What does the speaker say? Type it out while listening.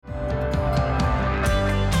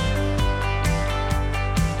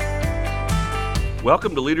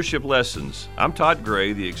Welcome to Leadership Lessons. I'm Todd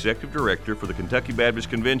Gray, the Executive Director for the Kentucky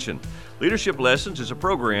Baptist Convention. Leadership Lessons is a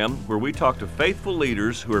program where we talk to faithful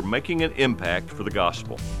leaders who are making an impact for the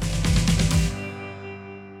gospel.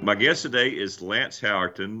 My guest today is Lance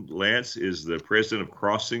Howerton. Lance is the president of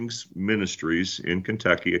Crossings Ministries in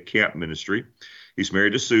Kentucky, a camp ministry. He's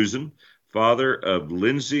married to Susan, father of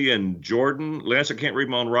Lindsay and Jordan. Lance, I can't read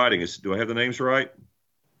my own writing. Do I have the names right?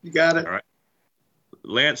 You got it. All right.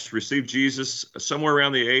 Lance received Jesus somewhere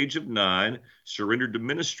around the age of 9, surrendered to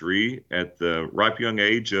ministry at the ripe young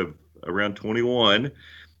age of around 21,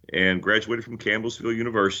 and graduated from Campbellsville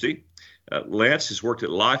University. Lance has worked at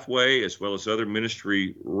Lifeway as well as other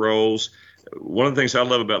ministry roles. One of the things I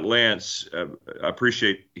love about Lance, I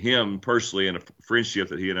appreciate him personally and a friendship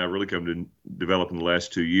that he and I really come to develop in the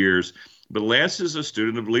last 2 years. But Lance is a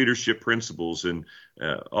student of leadership principles and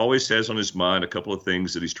always has on his mind a couple of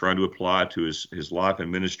things that he's trying to apply to his life and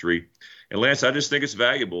ministry. And Lance, I just think it's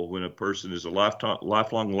valuable when a person is a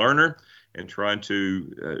lifelong learner and trying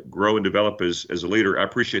to grow and develop as a leader. I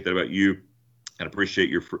appreciate that about you and appreciate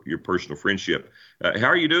your personal friendship. How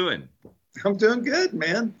are you doing? I'm doing good,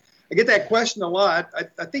 man. I get that question a lot.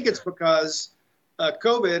 I think it's because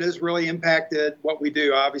COVID has really impacted what we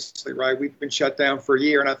do, obviously, right? We've been shut down for a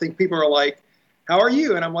year, and I think people are like, how are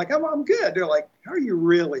you? And I'm like, I'm good. They're like, how are you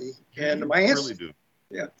really? And my answer,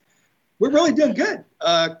 yeah, we're really doing good.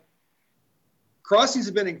 Crossings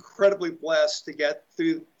have been incredibly blessed to get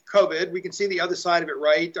through COVID. We can see the other side of it,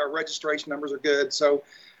 right? Our registration numbers are good. So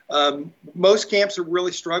most camps are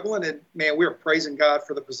really struggling, and man, we're praising God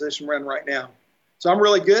for the position we're in right now. So I'm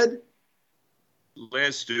really good.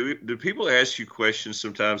 Lance, do people ask you questions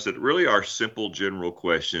sometimes that really are simple, general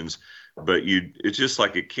questions, but it's just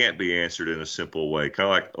like it can't be answered in a simple way? Kind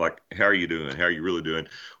of like how are you doing? How are you really doing?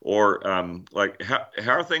 Or like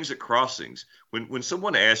how are things at Crossings? When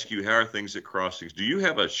someone asks you how are things at Crossings, do you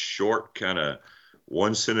have a short kind of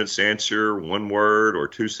one sentence answer, one word, or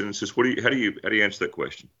two sentences? How do you answer that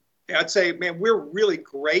question? Yeah, I'd say, man, we're really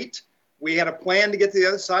great. We had a plan to get to the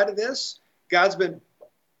other side of this. God's been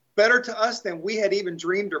better to us than we had even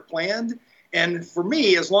dreamed or planned. And for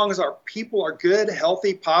me, as long as our people are good,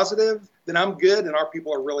 healthy, positive, then I'm good and our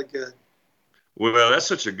people are really good. Well, that's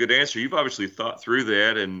such a good answer. You've obviously thought through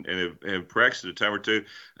that and have practiced it a time or two.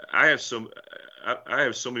 I have so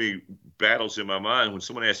many battles in my mind when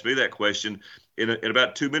someone asks me that question. In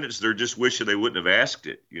about 2 minutes, they're just wishing they wouldn't have asked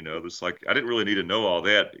it. You know, it's like I didn't really need to know all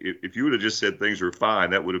that. If you would have just said things were fine,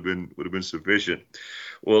 that would have been sufficient.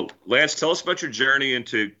 Well, Lance, tell us about your journey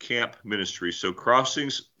into camp ministry. So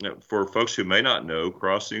Crossings, for folks who may not know,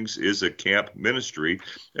 Crossings is a camp ministry.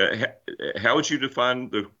 How would you define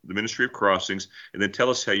the ministry of Crossings? And then tell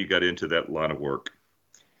us how you got into that line of work.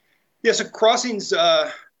 Yeah, so Crossings,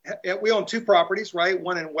 we own 2 properties, right?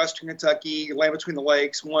 One in Western Kentucky, land between the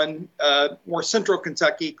lakes. One more central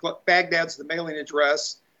Kentucky, Baghdad's the mailing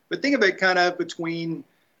address. But think of it kind of between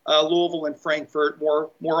Louisville and Frankfort,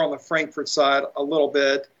 more on the Frankfort side a little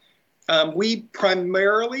bit. We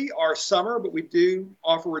primarily are summer, but we do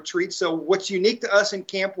offer retreats. So what's unique to us in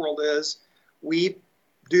Camp World is we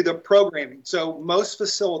do the programming. So most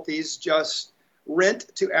facilities just rent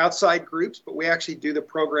to outside groups, but we actually do the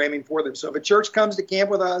programming for them. So if a church comes to camp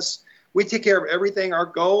with us, we take care of everything. Our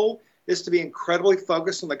goal is to be incredibly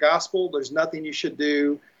focused on the gospel. There's nothing you should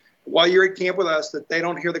do while you're at camp with us that they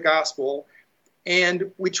don't hear the gospel.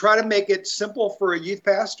 And we try to make it simple for a youth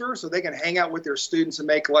pastor so they can hang out with their students and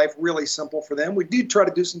make life really simple for them. We do try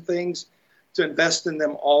to do some things to invest in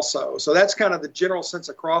them also. So that's kind of the general sense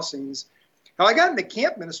of Crossings. How I got into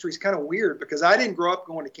camp ministry is kind of weird because I didn't grow up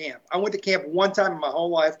going to camp. I went to camp one time in my whole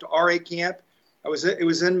life, to RA camp. It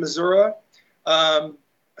was in Missouri.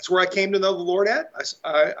 That's where I came to know the Lord at.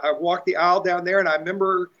 I walked the aisle down there, and I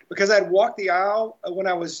remember because I'd walked the aisle when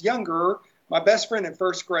I was younger, my best friend in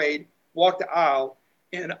first grade walked the aisle,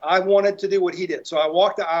 and I wanted to do what he did. So I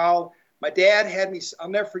walked the aisle. My dad had me, I'll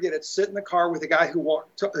never forget it, sit in the car with the guy who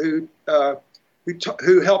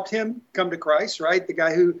helped him come to Christ, right? The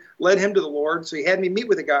guy who led him to the Lord. So he had me meet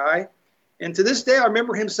with a guy. And to this day, I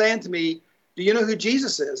remember him saying to me, do you know who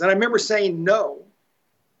Jesus is? And I remember saying no.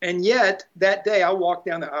 And yet that day I walked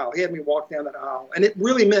down the aisle. He had me walk down that aisle. And it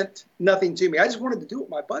really meant nothing to me. I just wanted to do what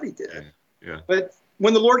my buddy did. Yeah. But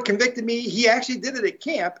when the Lord convicted me, he actually did it at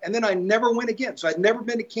camp. And then I never went again. So I'd never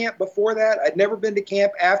been to camp before that. I'd never been to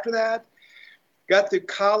camp after that. Got through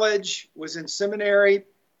college, was in seminary.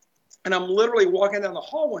 And I'm literally walking down the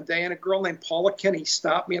hall one day, and a girl named Paula Kinney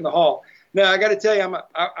stopped me in the hall. Now, I got to tell you,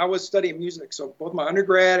 I was studying music, so both my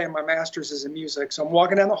undergrad and my master's is in music. So I'm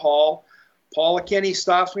walking down the hall. Paula Kinney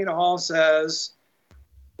stops me in the hall and says,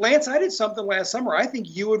 Lance, I did something last summer I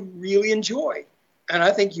think you would really enjoy. and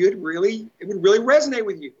I think it would really resonate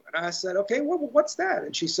with you. And I said, okay, well, what's that?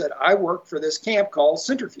 And she said, I work for this camp called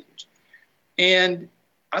Centrifuge. And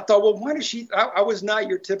I thought, well, why does she? I was not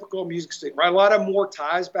your typical music student, right? A lot of more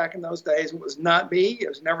ties back in those days. It was not me. I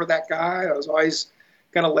was never that guy. I was always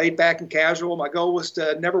kind of laid back and casual. My goal was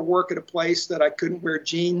to never work at a place that I couldn't wear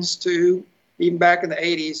jeans to, even back in the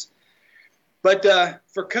 80s. But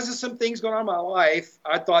because of some things going on in my life,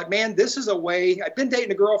 I thought, man, this is a way. I'd been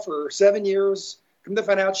dating a girl for 7 years. Come to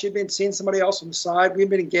find out she'd been seeing somebody else on the side. We'd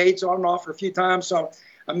been engaged on and off for a few times. So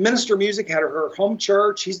I minister music, had her home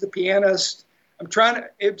church. He's the pianist.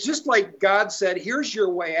 It's just like God said, here's your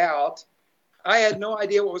way out. I had no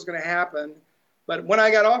idea what was going to happen. But when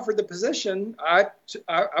I got offered the position, I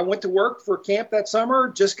went to work for camp that summer,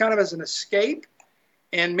 just kind of as an escape.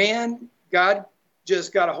 And man, God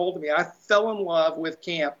just got a hold of me. I fell in love with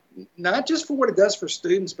camp, not just for what it does for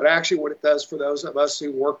students, but actually what it does for those of us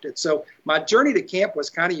who worked it. So my journey to camp was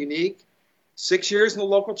kind of unique. 6 years in the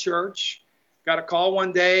local church. Got a call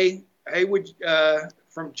one day, hey,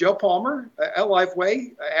 from Joe Palmer at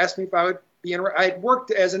Lifeway, asked me if I would be interested. I had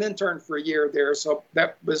worked as an intern for a year there, so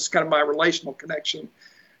that was kind of my relational connection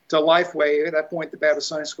to Lifeway, at that point, the Baptist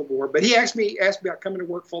Sunday School Board. But he asked me about coming to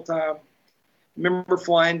work full-time. Remember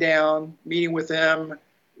flying down, meeting with him.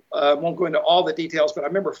 Won't go into all the details, but I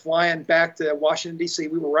remember flying back to Washington, D.C.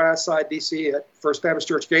 We were right outside D.C. at First Baptist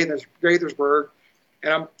Church, Gaithersburg.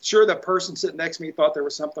 And I'm sure the person sitting next to me thought there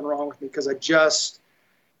was something wrong with me because I just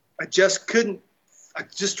couldn't. I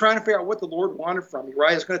was just trying to figure out what the Lord wanted from me,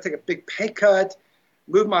 right? I was going to take a big pay cut,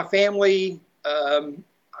 move my family. I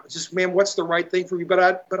was just, man, what's the right thing for me? But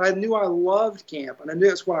I knew I loved camp, and I knew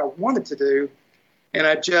that's what I wanted to do. And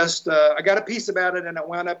I got a piece about it, and I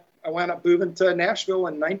wound up moving to Nashville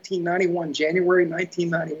in 1991, January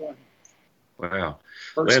 1991. Wow.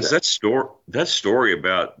 Lance, that story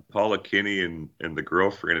about Paula Kinney and the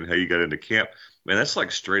girlfriend and how you got into camp, man, that's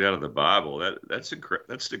like straight out of the Bible. That's an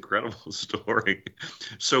incredible story.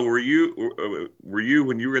 So were you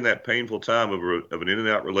when you were in that painful time of an in and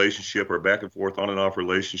out relationship or back and forth on and off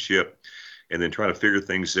relationship, and then trying to figure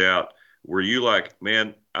things out, were you like,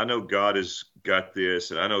 man, I know God has got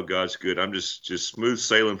this and I know God's good, I'm just smooth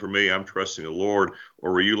sailing for me, I'm trusting the Lord?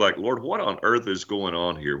 Or were you like, Lord, what on earth is going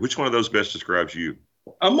on here? Which one of those best describes you?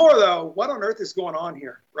 I'm more though, what on earth is going on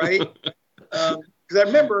here, right? Because I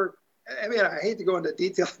remember, I hate to go into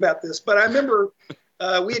detail about this, but I remember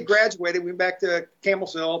we had graduated, we went back to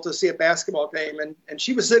Campbellsville to see a basketball game, and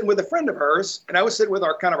she was sitting with a friend of hers, and I was sitting with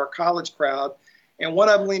our college crowd, and one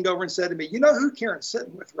of them leaned over and said to me, you know who Karen's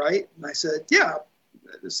sitting with, right? And I said, yeah.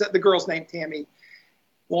 The girl's name, Tammy,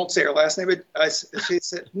 won't say her last name, but she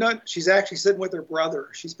said, no, she's actually sitting with her brother.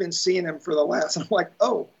 She's been seeing him for the last, I'm like,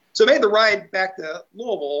 oh. So made the ride back to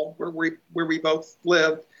Louisville, where we both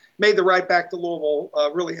lived, made the ride back to Louisville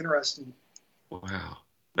really interesting. Wow.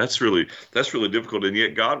 That's really difficult. And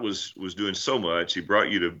yet God was doing so much. He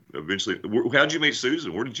brought you to eventually, how'd you meet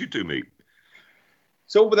Susan? Where did you two meet?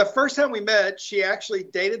 So the first time we met, she actually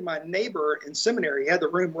dated my neighbor in seminary. He had the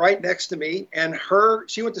room right next to me, and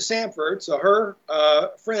she went to Samford. So her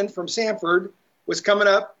friend from Samford was coming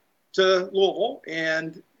up to Louisville,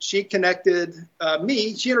 and she connected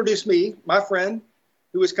me. She introduced me, my friend,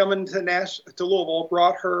 who was coming to Louisville,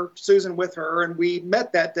 brought Susan with her, and we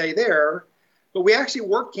met that day there. But we actually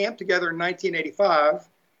worked camp together in 1985.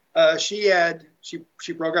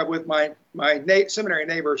 She broke up with my seminary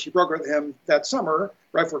neighbor. She broke up with him that summer,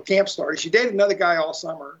 right before camp started. She dated another guy all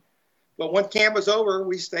summer. But when camp was over,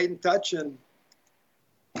 we stayed in touch, and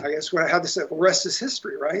I guess what I had to say, the rest is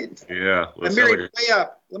history, right? Yeah. Well, I married way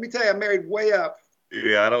up. Let me tell you, I married way up.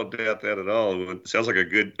 Yeah, I don't doubt that at all. It sounds like a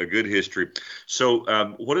good history. So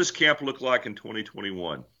what does camp look like in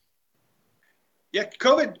 2021? Yeah,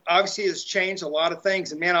 COVID obviously has changed a lot of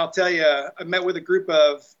things. And man, I'll tell you, I met with a group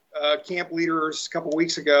of camp leaders a couple of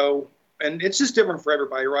weeks ago, and it's just different for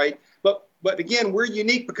everybody, right? But again, we're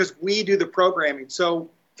unique because we do the programming. So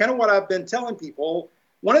kind of what I've been telling people,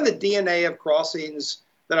 one of the DNA of Crossings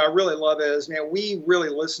that I really love is, man, we really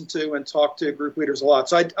listen to and talk to group leaders a lot.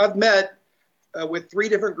 So I've met with 3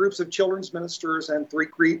 different groups of children's ministers and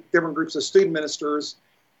 3 different groups of student ministers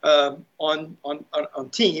on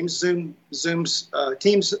Teams, Zoom, Zoom,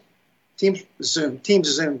 maybe is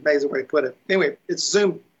the way to put it. Anyway, it's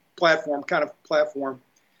Zoom kind of platform.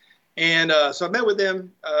 And so I met with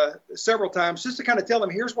them several times just to kind of tell them,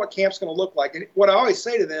 here's what camp's going to look like. And what I always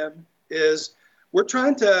say to them is, we're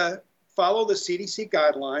trying to follow the CDC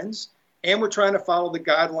guidelines, and we're trying to follow the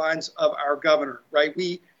guidelines of our governor, right?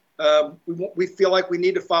 We feel like we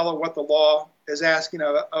need to follow what the law is asking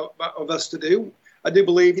of us to do. I do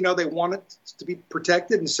believe, they want it to be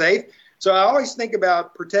protected and safe. So I always think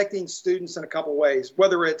about protecting students in a couple ways,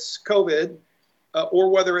 whether it's COVID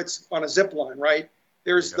or whether it's on a zip line, right?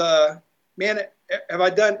 There's the, man,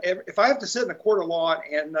 if I have to sit in a court of law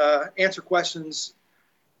and answer questions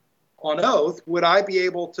on oath, would I be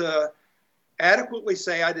able to adequately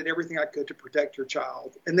say I did everything I could to protect your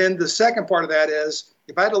child? And then the second part of that is,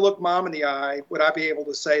 if I had to look mom in the eye, would I be able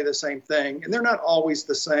to say the same thing? And they're not always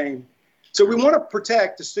the same. So we want to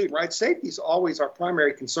protect the student, right? Safety is always our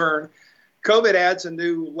primary concern. COVID adds a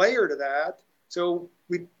new layer to that. So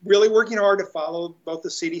we're really working hard to follow both the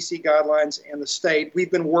CDC guidelines and the state. We've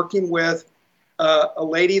been working with a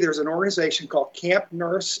lady, there's an organization called Camp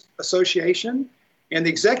Nurse Association, and the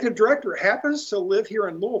executive director happens to live here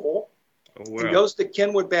in Louisville. Oh, wow. And goes to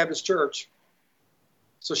Kenwood Baptist Church.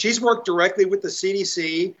 So she's worked directly with the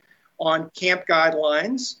CDC on camp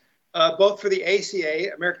guidelines, both for the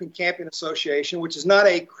ACA, American Camping Association, which is not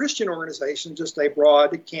a Christian organization, just a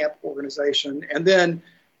broad camp organization, and then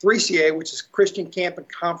 3CA, which is Christian Camp and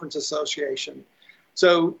Conference Association.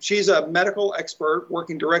 So she's a medical expert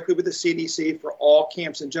working directly with the CDC for all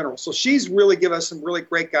camps in general. So she's really given us some really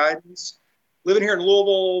great guidance. Living here in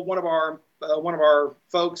Louisville, one of our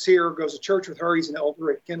folks here goes to church with her. He's an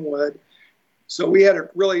elder at Kenwood. So we had a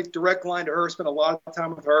really direct line to her, spent a lot of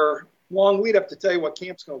time with her. Long lead up to tell you what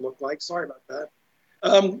camp's going to look like. Sorry about that.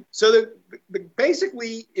 So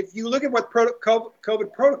basically, if you look at what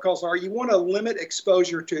COVID protocols are, you want to limit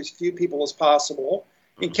exposure to as few people as possible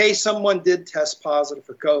in case someone did test positive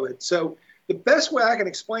for COVID. So the best way I can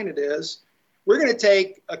explain it is, we're going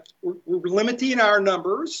to we're limiting our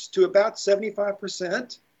numbers to about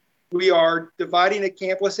 75%. We are dividing a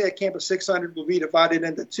camp, let's say a camp of 600 will be divided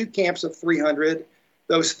into two camps of 300.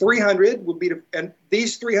 Those 300 will be, and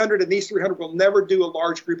these 300 and these 300 will never do a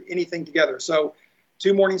large group anything together. So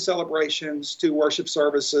 2 morning celebrations, 2 worship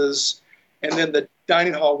services, and then the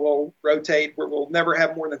dining hall will rotate where we'll never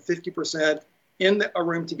have more than 50% in a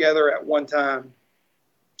room together at one time.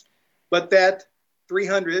 But that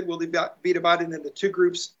 300 will be divided into 2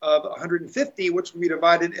 groups of 150, which will be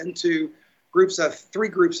divided into 3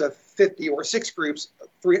 groups of 50, or 6 groups,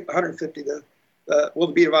 150 will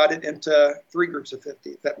be divided into 3 groups of 50,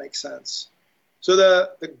 if that makes sense. So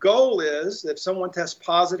the goal is that if someone tests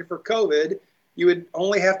positive for COVID, you would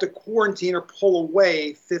only have to quarantine or pull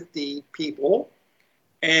away 50 people.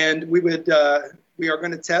 And we are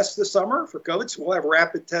going to test this summer for COVID, so we'll have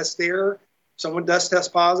rapid tests there. If someone does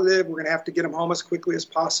test positive, we're going to have to get them home as quickly as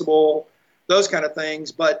possible, those kind of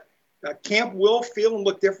things. But camp will feel and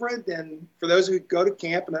look different. And for those who go to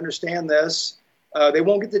camp and understand this, they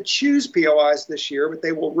won't get to choose POIs this year, but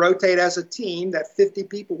they will rotate as a team. That 50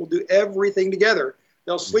 people will do everything together.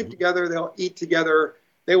 They'll sleep together. They'll eat together.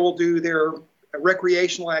 They will do their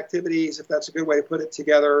recreational activities, if that's a good way to put it,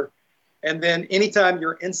 together. And then anytime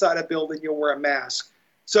you're inside a building, you'll wear a mask.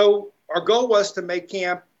 So our goal was to make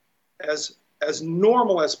camp as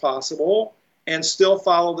normal as possible and still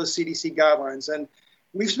follow the CDC guidelines. And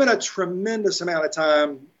we've spent a tremendous amount of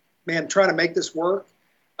time, man, trying to make this work.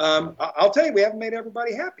 I'll tell you, we haven't made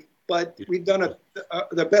everybody happy, but we've done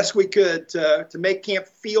the best we could to make camp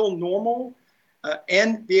feel normal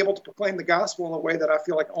and be able to proclaim the gospel in a way that I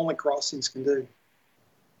feel like only Crossings can do.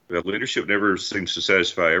 Well, leadership never seems to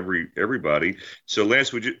satisfy everybody. So,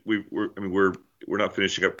 Lance, we're not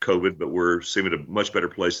finishing up COVID, but we're seeing at a much better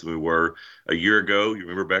place than we were a year ago. You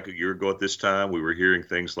remember back a year ago at this time, we were hearing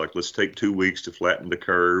things like, let's take 2 weeks to flatten the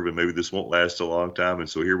curve, and maybe this won't last a long time. And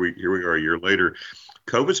so here we are a year later.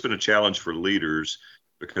 COVID's been a challenge for leaders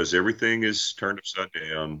because everything is turned upside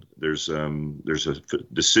down. There's a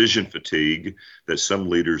decision fatigue that some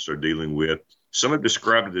leaders are dealing with. Some have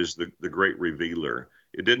described it as the great revealer.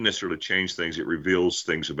 It didn't necessarily change things. It reveals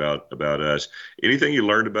things about us. Anything you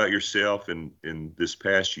learned about yourself in this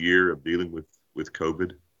past year of dealing with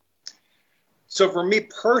COVID? So for me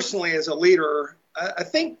personally as a leader, I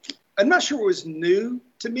think, I'm not sure it was new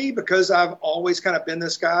to me because I've always kind of been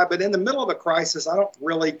this guy, but in the middle of a crisis, I don't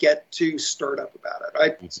really get too stirred up about it.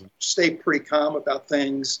 I stay pretty calm about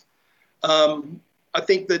things. I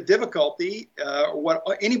think the difficulty, what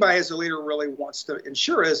anybody as a leader really wants to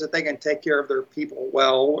ensure is that they can take care of their people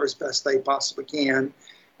well or as best they possibly can.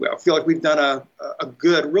 I feel like we've done a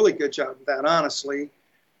really good job of that, honestly.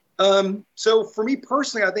 So for me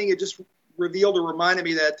personally, I think it just revealed or reminded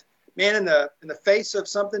me that, man, in the face of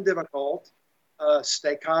something difficult,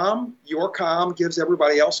 stay calm. Your calm gives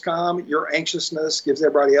everybody else calm. Your anxiousness gives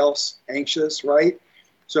everybody else anxious, right?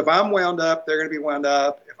 So if I'm wound up, they're going to be wound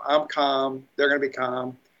up. If I'm calm, they're going to be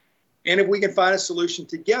calm. And if we can find a solution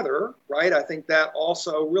together, right, I think that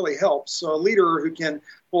also really helps. So a leader who can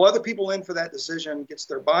pull other people in for that decision gets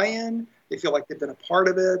their buy-in. They feel like they've been a part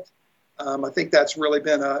of it. I think that's really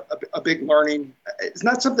been a big learning. It's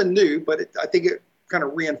not something new, but I think it kind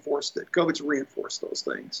of reinforced it. COVID's reinforced those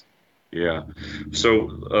things. Yeah. So,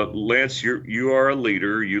 Lance, you are a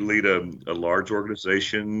leader. You lead a large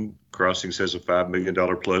organization. Crossings has a $5 million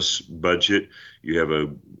plus budget. You have a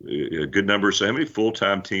good number. So, how many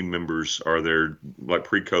full-time team members are there, like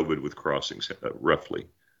pre-COVID, with Crossings, roughly?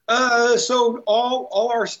 So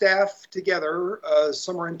all our staff together,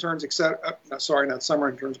 summer interns, not summer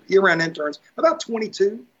interns, but year-round interns, about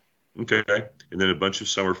 22. Okay. And then a bunch of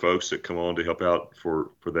summer folks that come on to help out for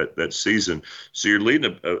that season. So you're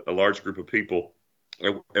leading a large group of people.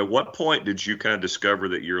 At what point did you kind of discover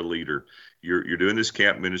that you're a leader? You're doing this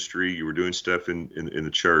camp ministry. You were doing stuff in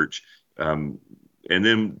the church. And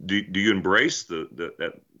then do you embrace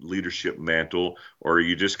that leadership mantle, or are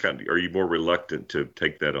you just are you more reluctant to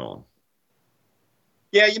take that on?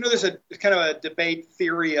 Yeah, there's a kind of a debate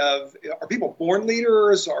theory of, are people born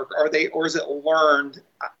leaders, or is it learned?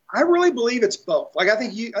 I really believe it's both. Like I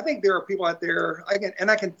think there are people out there,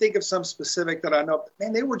 I can think of some specific that I know,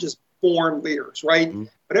 man, they were just born leaders, right? Mm-hmm.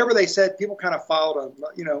 Whatever they said, people kind of followed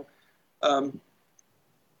them.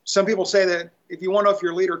 Some people say that if you want to know if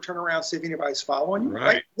you're a leader, turn around, see if anybody's following you.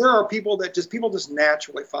 Right. There are people that people just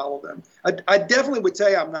naturally follow them. I definitely would tell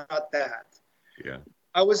you I'm not that. Yeah.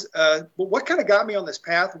 I was, but what kind of got me on this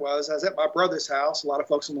path was I was at my brother's house. A lot of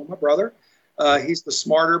folks know my brother. He's the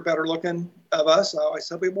smarter, better looking of us. I always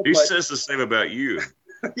tell people. He says the same about you.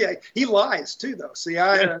 Yeah, he lies too, though. See,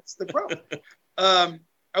 that's the problem.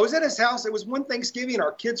 I was at his house. It was one Thanksgiving.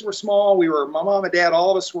 Our kids were small. My mom and dad,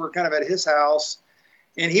 all of us were kind of at his house.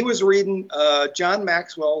 And he was reading John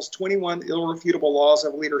Maxwell's 21 Irrefutable Laws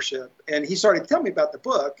of Leadership. And he started telling me about the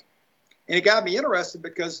book. And it got me interested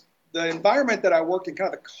because the environment that I worked in,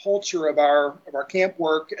 kind of the culture of our camp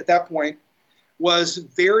work at that point, was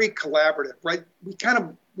very collaborative, right? We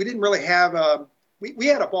didn't really have we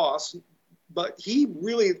had a boss, but he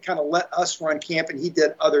really kind of let us run camp, and he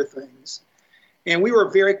did other things. And we were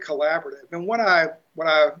very collaborative. And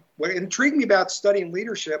what intrigued me about studying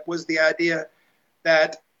leadership was the idea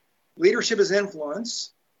that leadership is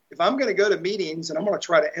influence. If I'm going to go to meetings and I'm going to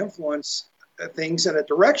try to influence things in a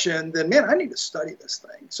direction, then man, I need to study this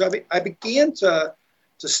thing. So I began to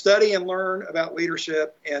study and learn about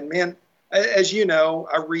leadership. And man, as you know,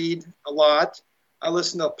 I read a lot. I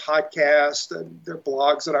listen to podcasts. There are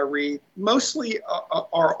blogs that I read. Mostly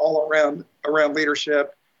are all around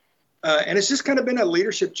leadership. And it's just kind of been a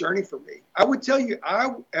leadership journey for me. I would tell you, I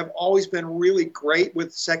have always been really great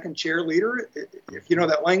with second chair leader, if you know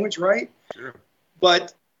that language, right? Sure.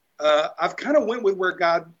 But I've kind of went with where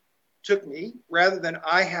God took me rather than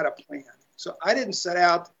I had a plan. So I didn't set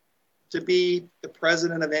out to be the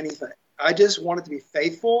president of anything. I just wanted to be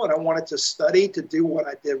faithful, and I wanted to study to do what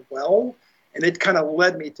I did well. And it kind of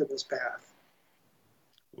led me to this path.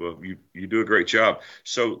 Well, you do a great job.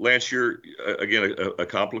 So, Lance, you're, again, a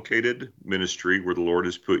complicated ministry where the Lord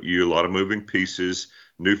has put you, a lot of moving pieces,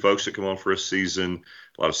 new folks that come on for a season,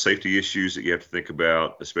 a lot of safety issues that you have to think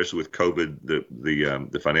about, especially with COVID,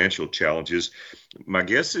 the financial challenges. My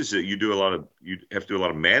guess is that you have to do a lot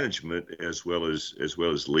of management as well as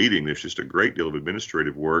leading. There's just a great deal of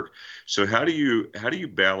administrative work. So how do you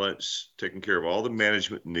balance taking care of all the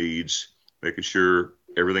management needs, making sure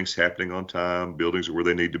everything's happening on time, buildings are where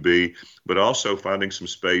they need to be, but also finding some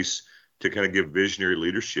space to kind of give visionary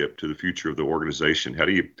leadership to the future of the organization? How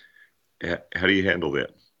do you handle that?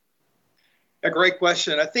 A great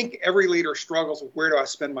question. I think every leader struggles with, where do I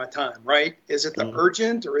spend my time, right? Is it the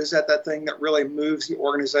urgent, or is that thing that really moves the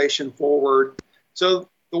organization forward? So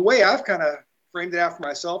the way I've kind of framed it out for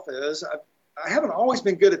myself is I haven't always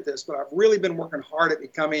been good at this, but I've really been working hard at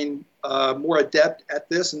becoming more adept at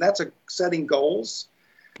this, and that's setting goals.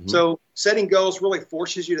 Mm-hmm. So setting goals really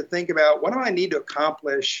forces you to think about, what do I need to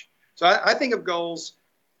accomplish? So I think of goals,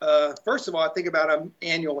 first of all, I think about them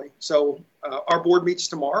annually. So our board meets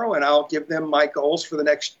tomorrow, and I'll give them my goals for the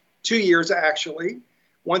next 2 years, actually.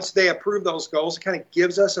 Once they approve those goals, it kind of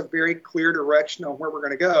gives us a very clear direction on where we're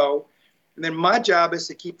going to go. And then my job is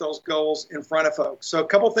to keep those goals in front of folks. So a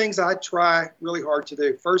couple of things I try really hard to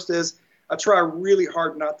do. First is I try really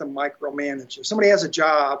hard not to micromanage. If somebody has a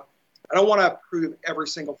job, I don't want to approve every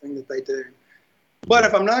single thing that they do. But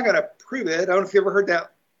if I'm not going to approve it, I don't know if you ever heard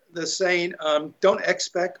the saying, don't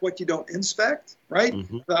expect what you don't inspect, right?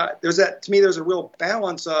 Mm-hmm. To me, there's a real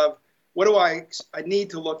balance of, what do I need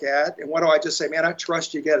to look at, and what do I just say, man, I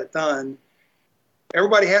trust you, get it done.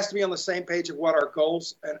 Everybody has to be on the same page of what our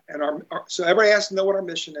goals and our so everybody has to know what our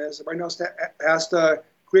mission is. Everybody has to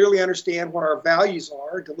clearly understand what our values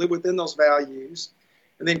are, to live within those values,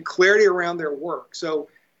 and then clarity around their work. So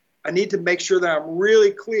I need to make sure that I'm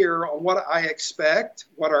really clear on what I expect,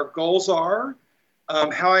 what our goals are,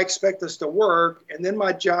 how I expect us to work. And then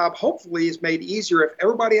my job hopefully is made easier if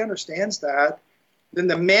everybody understands that. Then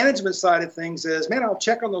the management side of things is, man, I'll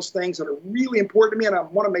check on those things that are really important to me, and I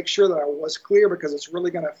want to make sure that I was clear because it's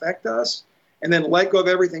really going to affect us, and then let go of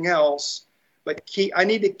everything else. But I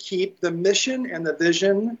need to keep the mission and the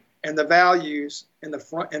vision and the values in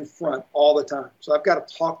front all the time. So I've got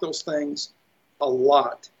to talk those things a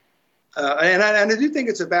lot, and I do think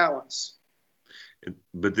it's a balance.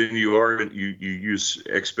 But then you use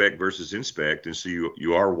expect versus inspect, and so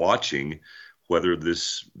you are watching whether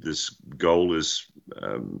this goal is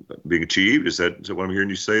being achieved. Is that what I'm hearing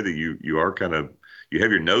you say, that you are kind of, you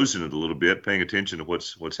have your nose in it a little bit, paying attention to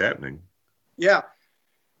what's happening? Yeah,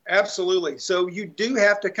 absolutely. So you do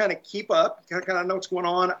have to kind of keep up, kind of know what's going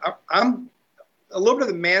on. I'm a little bit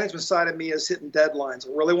of the management side of me is hitting deadlines.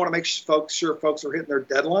 I really want to make sure folks are hitting their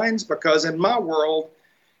deadlines, because in my world,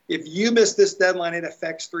 if you miss this deadline, it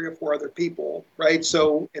affects 3 or 4 other people, right?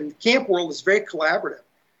 So in the camp world, it's very collaborative.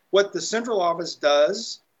 What the central office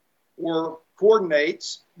does or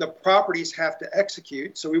coordinates, the properties have to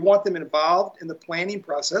execute. So we want them involved in the planning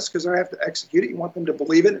process because they have to execute it. You want them to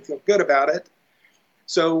believe it and feel good about it.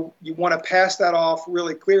 So you want to pass that off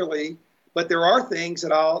really clearly. But there are things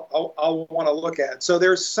that I'll want to look at. So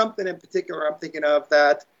there's something in particular I'm thinking of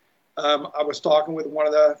that I was talking with one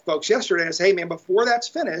of the folks yesterday. I said, hey, man, before that's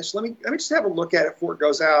finished, let me just have a look at it before it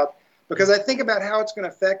goes out, because I think about how it's going to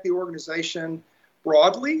affect the organization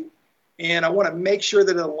broadly, and I want to make sure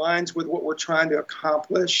that it aligns with what we're trying to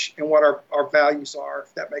accomplish and what our values are,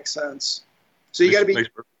 if that makes sense. So you got to be, you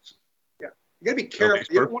got to be careful.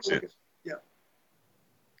 You don't want to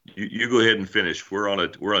You go ahead and finish. We're on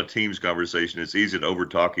a Teams conversation. It's easy to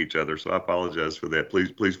overtalk each other, so I apologize for that.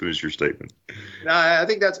 Please finish your statement. No, I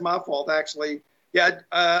think that's my fault, actually. Yeah,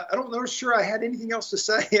 I don't know. Sure, I had anything else to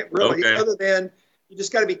say really, other than you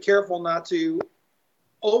just got to be careful not to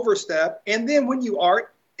overstep. And then when you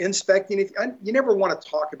are inspecting, you never want to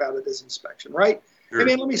talk about it as inspection, right? Sure. Hey,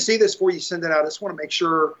 man, let me see this before you send it out. I just want to make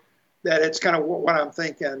sure that it's kind of what I'm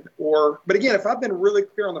thinking. But again, if I've been really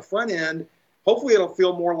clear on the front end, hopefully it'll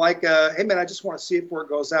feel more like, hey, man, I just want to see it before it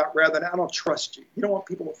goes out, rather than I don't trust you. You don't want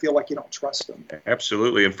people to feel like you don't trust them.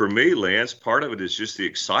 Absolutely. And for me, Lance, part of it is just the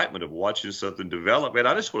excitement of watching something develop. And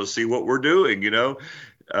I just want to see what we're doing,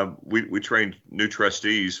 We trained new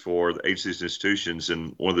trustees for the HC's institutions,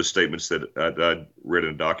 and one of the statements that I read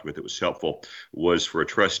in a document that was helpful was, for a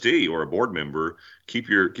trustee or a board member, keep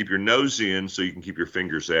your nose in so you can keep your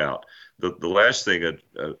fingers out. The last thing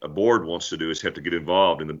a board wants to do is have to get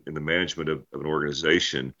involved in the management of an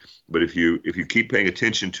organization. But if you keep paying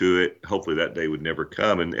attention to it, hopefully that day would never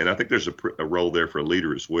come. And I think there's a role there for a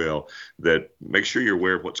leader as well, that make sure you're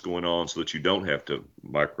aware of what's going on so that you don't have to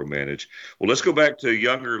micromanage. Well, let's go back to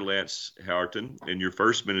younger Lance Howerton in your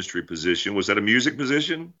first ministry position. Was that a music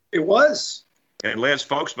position? It was. And Lance,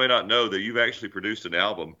 folks may not know that you've actually produced an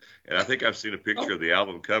album, and I think I've seen a picture of the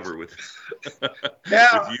album cover with you.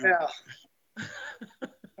 Yeah.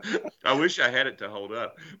 I wish I had it to hold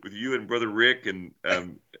up with you and Brother Rick. And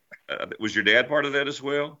was your dad part of that as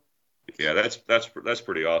well? Yeah, that's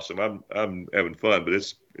pretty awesome. I'm having fun, but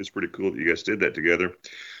it's pretty cool that you guys did that together.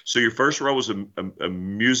 So your first role was a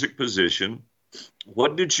music position.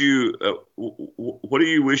 What do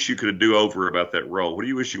you wish you could do over about that role? What do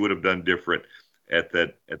you wish you would have done different at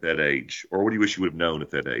that age, or what do you wish you would have known at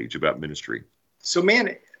that age about ministry? So,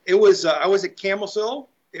 man, it was I was at Campbellsville.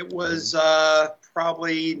 It was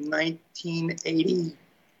probably 1988,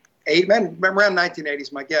 around 1980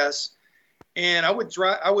 is my guess. And I was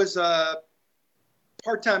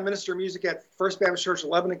part-time minister of music at First Baptist Church of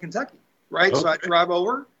Lebanon, Kentucky, right? Okay. So I drive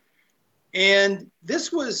over. And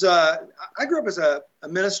this was, I grew up as a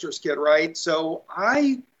minister's kid, right? So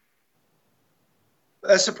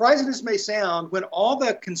as surprising as this may sound, when all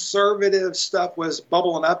the conservative stuff was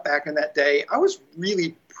bubbling up back in that day, I was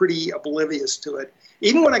really pretty oblivious to it.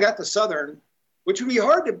 Even when I got to Southern, which would be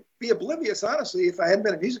hard to be oblivious, honestly. If I hadn't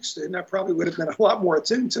been a music student, I probably would have been a lot more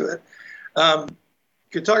attuned to it.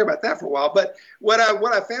 Could talk about that for a while. But what I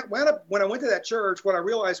found when I went to that church, what I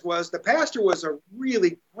realized was the pastor was a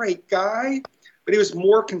really great guy, but he was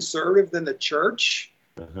more conservative than the church,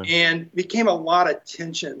 and became a lot of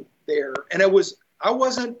tension there. And I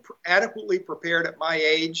wasn't adequately prepared at my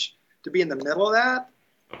age to be in the middle of that.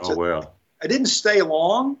 Oh, well. I didn't stay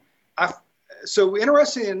long. So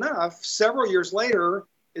interestingly enough, several years later,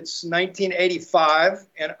 it's 1985,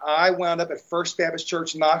 and I wound up at First Baptist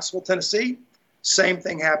Church in Knoxville, Tennessee. Same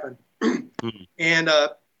thing happened. And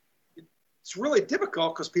it's really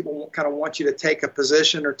difficult because people kind of want you to take a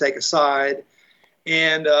position or take a side.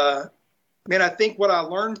 And man, I think what I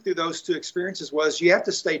learned through those two experiences was you have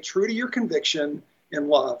to stay true to your conviction in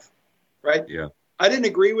love, right? Yeah. I didn't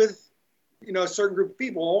agree with, a certain group of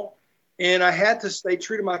people, and I had to stay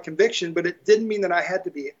true to my conviction, but it didn't mean that I had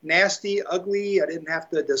to be nasty, ugly. I didn't have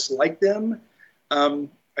to dislike them.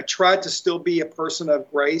 I tried to still be a person of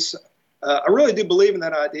grace. I really do believe in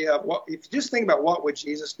that idea of if you just think about what would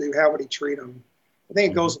Jesus do, how would he treat them? I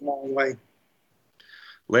think it goes a long way.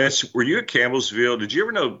 Lance, were you at Campbellsville? Did you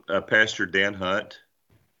ever know Pastor Dan Hunt?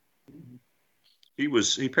 He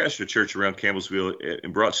pastored a church around Campbellsville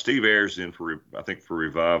and brought Steve Ayers in for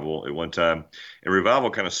revival at one time. And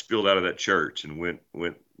revival kind of spilled out of that church and went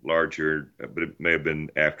larger, but it may have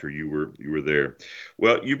been after you were there.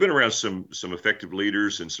 Well, you've been around some effective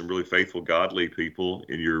leaders and some really faithful, godly people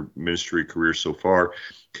in your ministry career so far.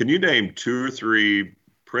 Can you name 2 or 3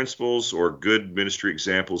 principles or good ministry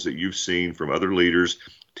examples that you've seen from other leaders?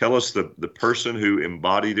 Tell us the person who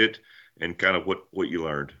embodied it and kind of what you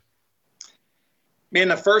learned. Man,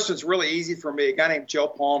 the first one's really easy for me. A guy named Joe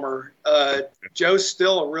Palmer. Joe's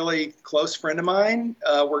still a really close friend of mine.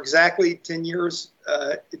 We're exactly 10 years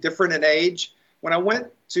different in age. When I went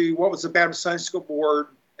to what was the Baptist Sunday School Board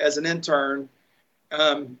as an intern,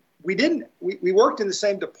 we worked in the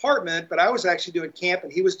same department, but I was actually doing camp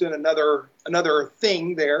and he was doing another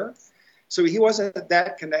thing there. So he wasn't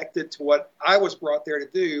that connected to what I was brought there to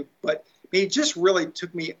do, but he just really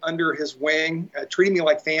took me under his wing, treated me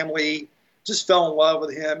like family. Just fell in love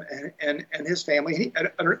with him and his family.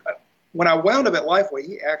 When I wound up at Lifeway,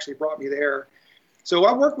 he actually brought me there. So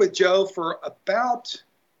I worked with Joe for about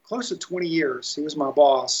close to 20 years. He was my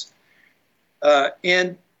boss.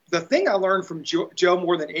 And the thing I learned from Joe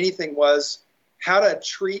more than anything was how to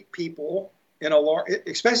treat people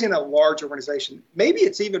especially in a large organization. Maybe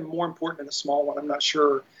it's even more important in a small one. I'm not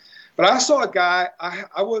sure. But I saw a guy,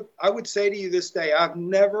 I would say to you this day, I've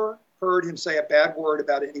never heard him say a bad word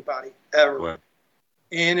about anybody ever. Wow.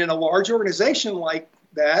 And in a large organization like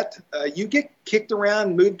that, you get kicked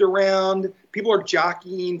around, moved around. People are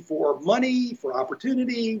jockeying for money, for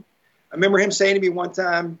opportunity. I remember him saying to me one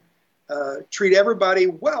time, treat everybody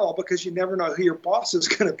well because you never know who your boss is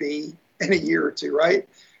going to be in a year or two, right?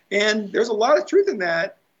 And there's a lot of truth in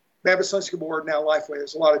that. Baptist Sunday School Board, now Lifeway,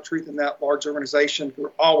 there's a lot of truth in that large organization. We're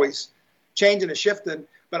always changing and shifting.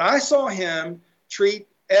 But I saw him treat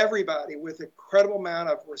everybody with an incredible amount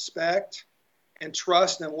of respect and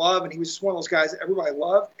trust and love. And he was just one of those guys that everybody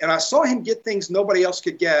loved. And I saw him get things nobody else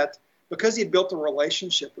could get because he built a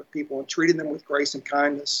relationship with people and treated them with grace and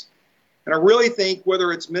kindness. And I really think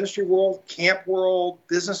whether it's ministry world, camp world,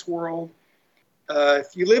 business world,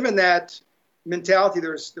 if you live in that mentality,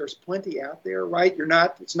 there's plenty out there, right?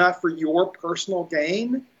 It's not for your personal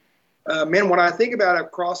gain. Man, when I think about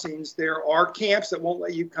it, Crossings, there are camps that won't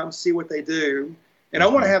let you come see what they do. And I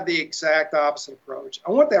want to have the exact opposite approach.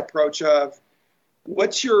 I want that approach of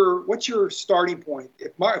what's your starting point?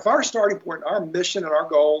 If our starting point, our mission and our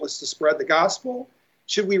goal is to spread the gospel,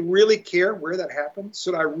 should we really care where that happens?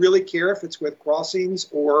 Should I really care if it's with Crossings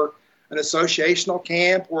or an associational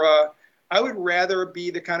camp? Or I would rather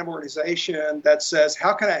be the kind of organization that says,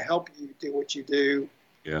 how can I help you do what you do?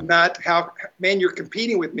 Yeah. Not man, you're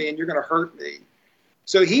competing with me and you're going to hurt me.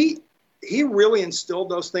 So he really instilled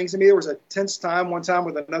those things in me. There was a tense time one time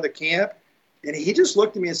with another camp, and he just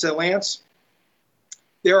looked at me and said, Lance,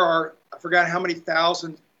 there are, I forgot how many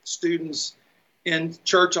thousand students in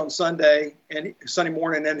church on Sunday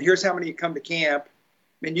morning, and here's how many come to camp. I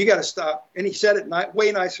mean, you got to stop. And he said it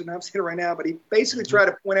way nicer than I'm saying it right now, but he basically tried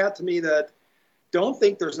to point out to me that don't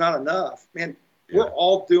think there's not enough. Man, we're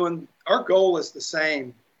all doing, our goal is the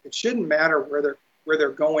same. It shouldn't matter where they're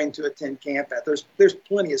going to attend camp at. There's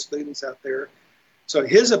plenty of students out there. So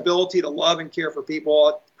his ability to love and care for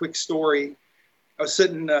people, quick story,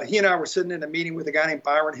 he and I were sitting in a meeting with a guy named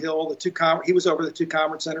Byron Hill. He was over the 2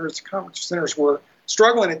 conference centers. The conference centers were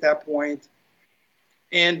struggling at that point,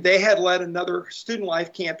 and they had let another student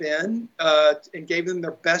life camp in and gave them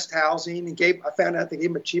their best housing. And I found out they gave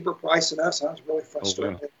them a cheaper price than us, and I was really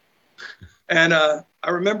frustrated. Oh, wow. And I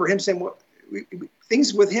remember him saying, well,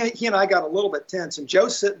 things with him, he and I got a little bit tense, and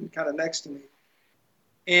Joe's sitting kind of next to me.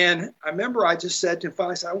 And I remember I just said to him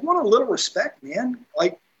finally, I said, I want a little respect, man.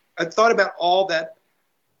 Like, I thought about all that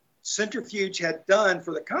Centrifuge had done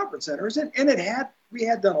for the conference centers, and we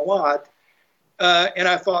had done a lot. And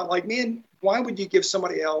I thought, like, man, why would you give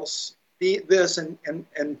somebody else this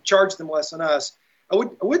and charge them less than us? I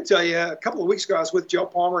would tell you, a couple of weeks ago, I was with Joe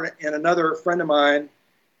Palmer and another friend of mine,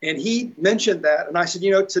 and he mentioned that. And I said,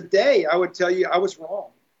 today I would tell you I was wrong.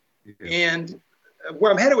 Yeah. And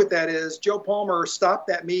where I'm headed with that is Joe Palmer stopped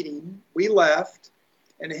that meeting. We left.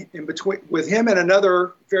 And in between, with him and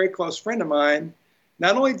another very close friend of mine,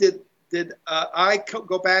 not only did I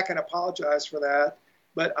go back and apologize for that,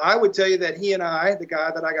 but I would tell you that he and I, the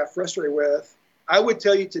guy that I got frustrated with, I would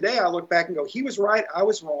tell you today, I look back and go, he was right, I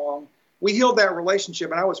was wrong. We healed that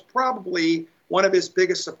relationship, and I was probably one of his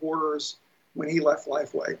biggest supporters when he left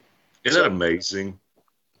Lifeway. Isn't that amazing?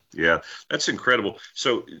 Yeah, that's incredible.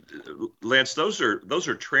 So, Lance, those are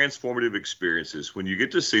transformative experiences. When you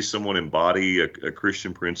get to see someone embody a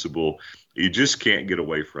Christian principle, you just can't get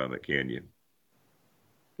away from it, can you?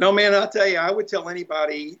 No, man, I'll tell you, I would tell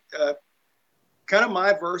anybody, kind of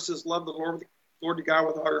my verse is love the Lord your God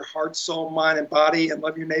with all your heart, soul, mind, and body, and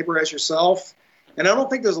love your neighbor as yourself. And I don't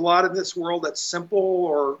think there's a lot in this world that's simple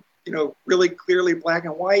or, really clearly black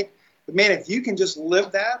and white. But man, if you can just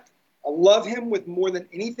live that, I love him with more than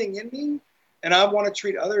anything in me, and I want to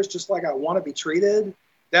treat others just like I want to be treated.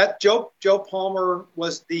 That Joe Palmer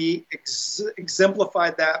was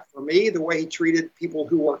exemplified that for me, the way he treated people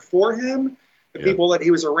who worked for him, the people that he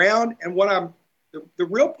was around. And the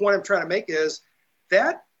real point I'm trying to make is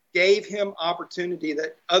that gave him opportunity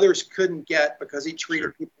that others couldn't get because he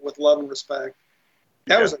treated people with love and respect.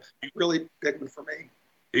 That was a really big one for me.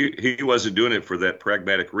 He wasn't doing it for that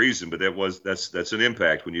pragmatic reason, but that's an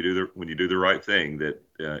impact when you do the right thing. That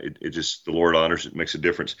it just, the Lord honors it, makes a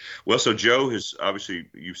difference. Well, so Joe has obviously,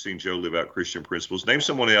 you've seen Joe live out Christian principles. Name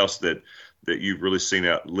someone else that you've really seen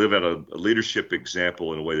live out a leadership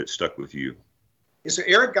example in a way that stuck with you. Yeah, so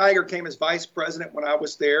Eric Geiger came as vice president when I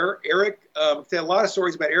was there. Eric, I've had a lot of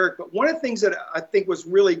stories about Eric, but one of the things that I think was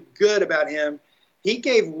really good about him, he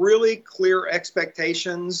gave really clear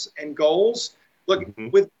expectations and goals. Look,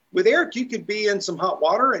 with Eric, you could be in some hot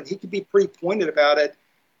water and he could be pretty pointed about it.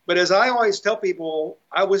 But as I always tell people,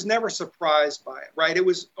 I was never surprised by it, right? It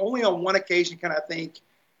was only on one occasion, can I think,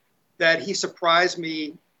 that he surprised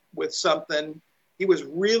me with something. He was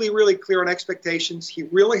really, really clear on expectations. He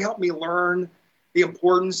really helped me learn the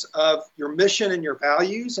importance of your mission and your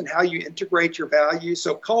values and how you integrate your values.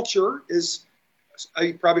 So culture is,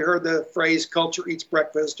 you probably heard the phrase culture eats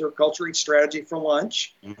breakfast or culture eats strategy for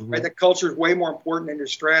lunch, right? That culture is way more important than your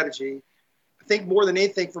strategy. I think more than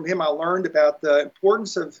anything from him, I learned about the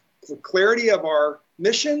importance of the clarity of our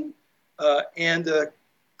mission and the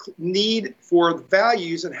need for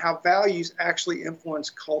values and how values actually influence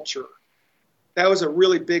culture. That was a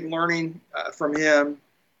really big learning from him.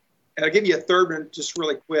 And I'll give you a third one just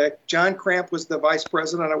really quick. John Cramp was the vice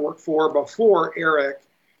president I worked for before Eric.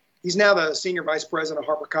 He's now the senior vice president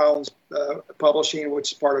of HarperCollins Publishing,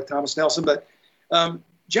 which is part of Thomas Nelson. But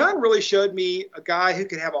John really showed me a guy who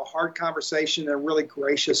could have a hard conversation in a really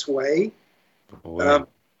gracious way. Wow.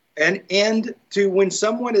 And to when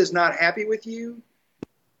someone is not happy with you,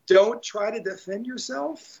 don't try to defend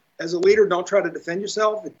yourself. As a leader, don't try to defend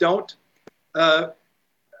yourself. Don't.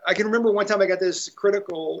 I can remember one time I got this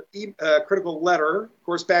critical letter. Of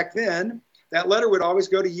course, back then, that letter would always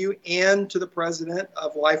go to you and to the president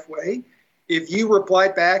of Lifeway. If you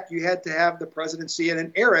replied back, you had to have the president see it.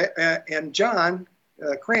 And Eric and John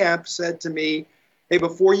Cramp said to me, "Hey,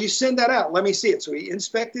 before you send that out, let me see it." So he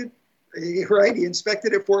inspected, right? He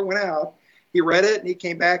inspected it before it went out. He read it and he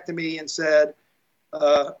came back to me and said,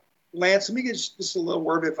 "Lance, let me get just a little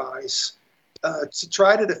word of advice. To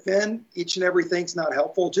try to defend each and everything's not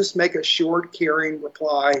helpful. Just make a short, caring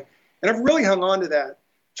reply." And I've really hung on to that.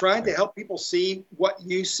 Trying to help people see what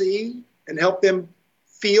you see and help them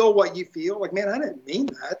feel what you feel. Like, man, I didn't mean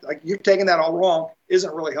that. Like, you're taking that all wrong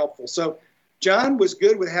isn't really helpful. So John was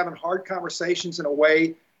good with having hard conversations in a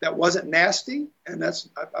way that wasn't nasty. And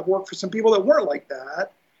I've worked for some people that weren't like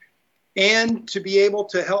that. And to be able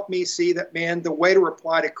to help me see that, man, the way to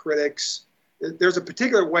reply to critics, there's a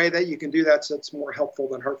particular way that you can do that that's more helpful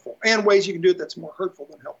than hurtful, and ways you can do it that's more hurtful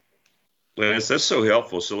than helpful. Lance, that's so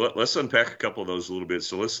helpful. So let's unpack a couple of those a little bit.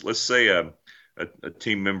 So let's say a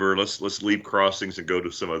team member, let's leave Crossings and go to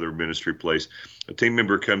some other ministry place. A team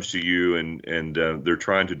member comes to you and they're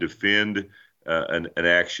trying to defend an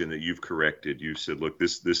action that you've corrected. You said, "Look,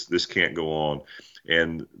 this can't go on,"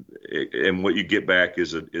 and what you get back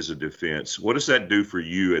is a defense. What does that do for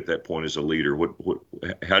you at that point as a leader?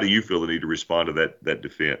 How do you feel the need to respond to that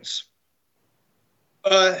defense?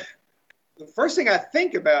 The first thing I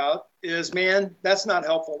think about is, man, that's not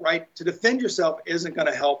helpful, right? To defend yourself isn't going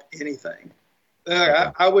to help anything.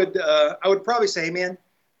 I would probably say, man,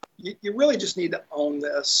 you really just need to own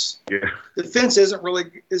this. Yeah. Defense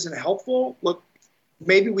isn't helpful. Look,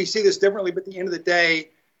 maybe we see this differently, but at the end of the day,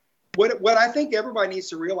 what I think everybody needs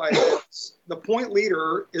to realize is the point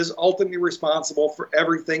leader is ultimately responsible for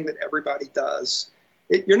everything that everybody does.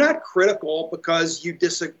 You're not critical because you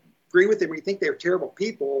disagree with them or you think they're terrible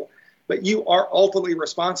people. but you are ultimately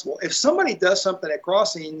responsible. If somebody does something at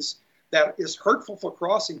Crossings that is hurtful for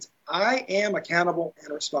Crossings, I am accountable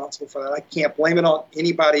and responsible for that. I can't blame it on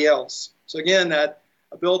anybody else. So again, that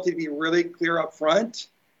ability to be really clear up front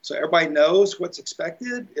so everybody knows what's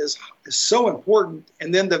expected is so important.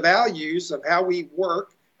 And then the values of how we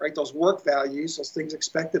work, right, those work values, those things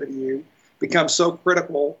expected of you, become so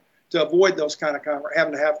critical to avoid those kind of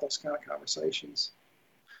having to have those kind of conversations.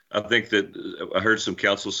 I think that I heard some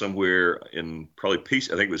counsel somewhere in probably I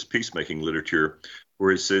think it was peacemaking literature,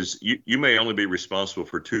 where it says you may only be responsible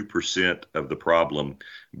for 2% of the problem,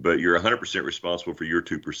 but you're 100% responsible for your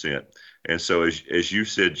 2%. And so, as you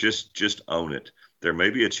said, just own it. There may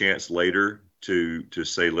be a chance later to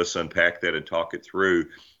say, let's unpack that and talk it through.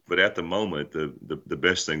 But at the moment, the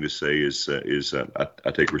best thing to say is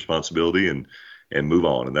I take responsibility and move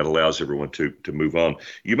on, and that allows everyone to move on.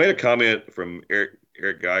 You made a comment from Eric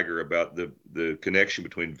Geiger about the connection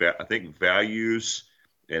between I think values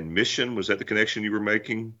and mission. Was that the connection you were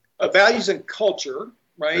making? Values and culture,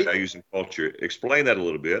 right? Values and culture. Explain that a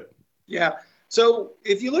little bit. Yeah. So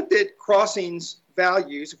if you looked at Crossings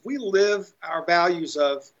values, if we live our values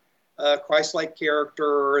of Christ-like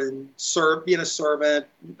character and being a servant,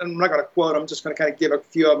 I'm not going to quote them, I'm just going to kind of give a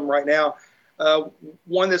few of them right now.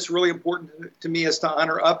 One that's really important to me is to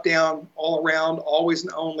honor up, down, all around, always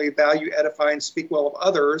and only, value, edify, and speak well of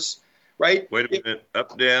others, right? Wait a minute.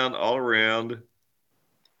 Up, down, all around.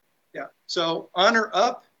 Yeah. So honor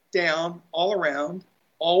up, down, all around,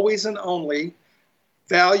 always and only,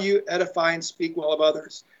 value, edify, and speak well of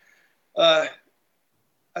others.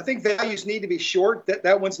 I think values need to be short.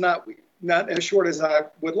 That one's not as short as I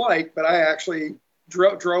would like, but I actually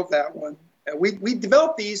drove that one. We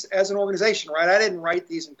developed these as an organization, right? I didn't write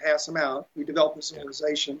these and pass them out. We developed this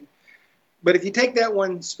organization. But if you take that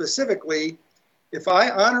one specifically, if I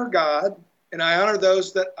honor God and I honor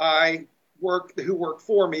those that who work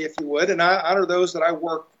for me, if you would, and I honor those that I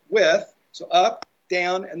work with, so up,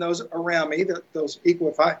 down, and those around me, those equal.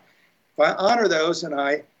 If I honor those and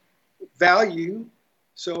I value,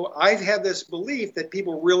 so I have this belief that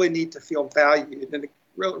people really need to feel valued. And a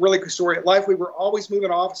really good story at Life, we were always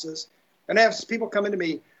moving offices. And I have people come into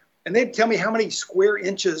me and they'd tell me how many square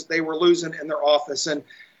inches they were losing in their office. And,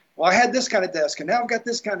 well, I had this kind of desk and now I've got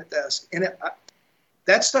this kind of desk. And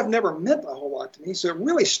that stuff never meant a whole lot to me. So I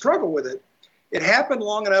really struggled with it. It happened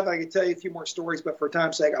long enough. I could tell you a few more stories, but for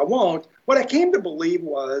time's sake, I won't. What I came to believe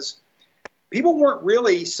was people weren't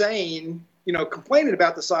really saying, complaining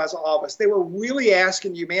about the size of office. They were really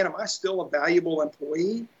asking you, man, am I still a valuable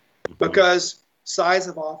employee? Because size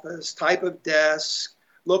of office, type of desk,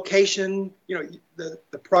 location,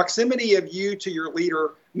 the proximity of you to your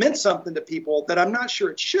leader meant something to people that I'm not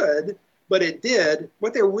sure it should, but it did.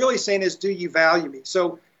 What they're really saying is, do you value me?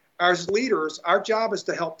 So as leaders, our job is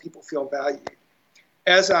to help people feel valued.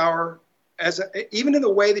 Even in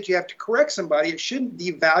the way that you have to correct somebody, it shouldn't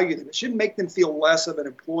devalue them. It shouldn't make them feel less of an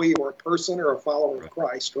employee or a person or a follower of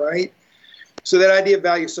Christ, right? So that idea of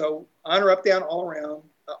value. So honor up, down, all around.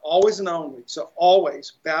 Always and only. So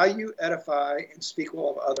always value, edify, and speak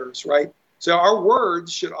well of others, right? So our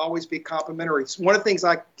words should always be complimentary. One of the things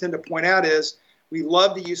I tend to point out is we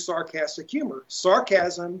love to use sarcastic humor.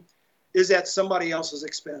 Sarcasm is at somebody else's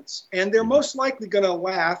expense. And they're most likely going to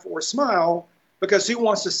laugh or smile because who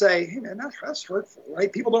wants to say, hey, man, that's hurtful,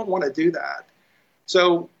 right? People don't want to do that.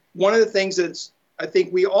 So one of the things that I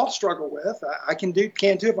think we all struggle with, I can too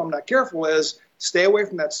if I'm not careful, is stay away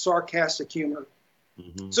from that sarcastic humor.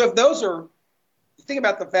 Mm-hmm. So if think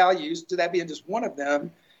about the values, to that being just one of them,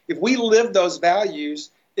 if we live those values,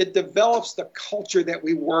 it develops the culture that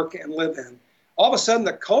we work and live in. All of a sudden,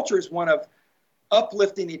 the culture is one of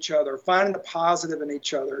uplifting each other, finding the positive in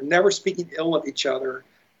each other, never speaking ill of each other.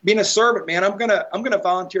 Being a servant, man, I'm gonna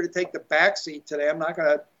volunteer to take the back seat today. I'm not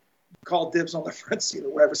gonna call dibs on the front seat or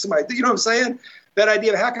whatever. Somebody, you know what I'm saying? That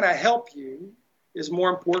idea of how can I help you is more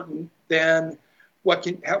important than what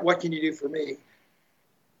can you do for me.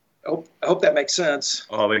 I hope that makes sense.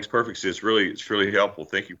 Oh, it makes perfect sense. It's really helpful.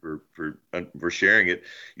 Thank you for sharing it.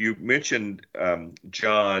 You mentioned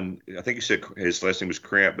John. I think you said his last name was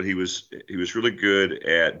Cramp, but he was really good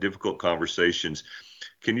at difficult conversations.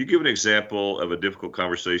 Can you give an example of a difficult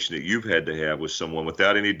conversation that you've had to have with someone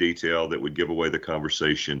without any detail that would give away the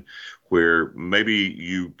conversation, where maybe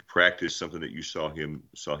you practiced something that you saw him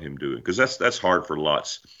doing? Because that's hard for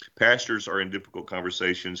lots. Pastors are in difficult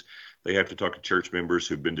conversations. They have to talk to church members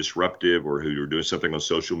who've been disruptive or who are doing something on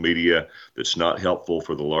social media that's not helpful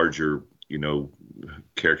for the larger,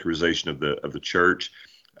 characterization of the church.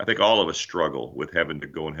 I think all of us struggle with having to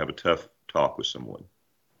go and have a tough talk with someone.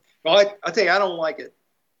 Well, I tell you, I don't like it.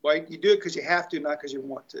 Right? You do it because you have to, not because you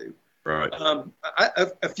want to. Right.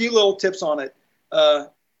 A few little tips on it.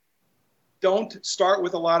 Don't start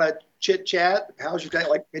with a lot of chit chat. How's your day?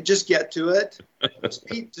 Like, just get to it.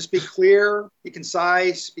 Just be clear, be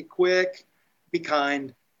concise, be quick, be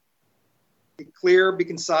kind. Be clear, be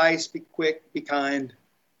concise, be quick, be kind.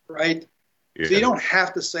 Right? Yeah. So you don't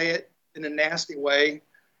have to say it in a nasty way.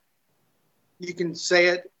 You can say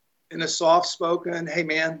it in a soft spoken, hey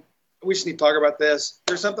man, we just need to talk about this.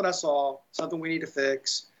 There's something I saw, something we need to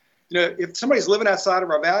fix. If somebody's living outside of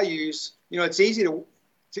our values, it's easy to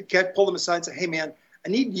pull them aside and say, hey man, I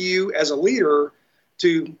need you as a leader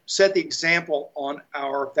to set the example on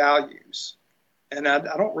our values. And I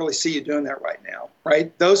don't really see you doing that right now,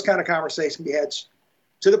 right? Those kind of conversations can be had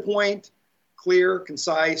to the point, clear,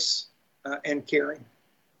 concise, and caring.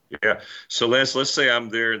 Yeah. So Lance, let's say I'm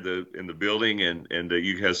there in the building and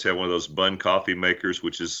you guys have one of those Bunn coffee makers,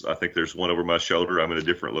 which is, I think there's one over my shoulder. I'm in a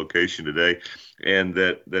different location today. And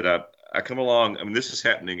that I come along, I mean, this is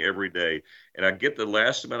happening every day. And I get the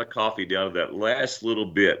last amount of coffee down to that last little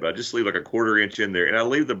bit, but I just leave like a quarter inch in there and I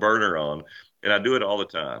leave the burner on. And I do it all the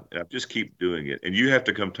time, and I just keep doing it. And you have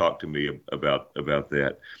to come talk to me about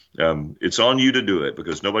that. It's on you to do it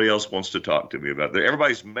because nobody else wants to talk to me about that.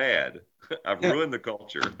 Everybody's mad. I've ruined the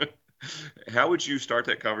culture. How would you start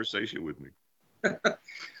that conversation with me?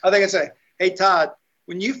 I think I'd say, hey, Todd,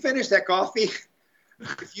 when you finish that coffee,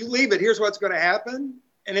 if you leave it, here's what's going to happen.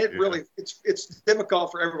 And it really, it's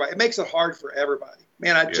difficult for everybody. It makes it hard for everybody.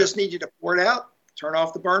 Man, I just need you to pour it out, turn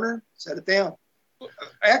off the burner, set it down.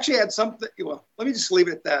 I actually had something. Well, let me just leave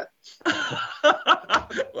it at that.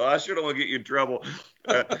 Well, I sure don't want to get you in trouble.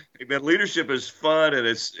 Man, leadership is fun, and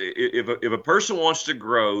it's if a person wants to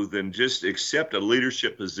grow, then just accept a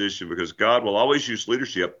leadership position because God will always use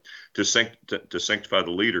leadership to sanctify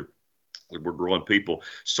the leader. We're growing people.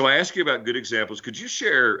 So I ask you about good examples. Could you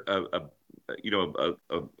share a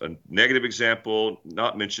negative example,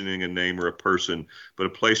 not mentioning a name or a person, but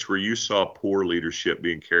a place where you saw poor leadership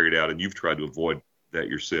being carried out, and you've tried to avoid that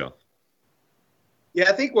yourself? Yeah,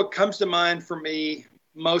 I think what comes to mind for me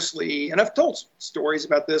mostly, and I've told stories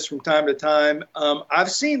about this from time to time, I've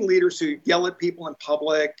seen leaders who yell at people in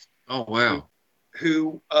public. Oh, wow.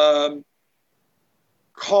 Who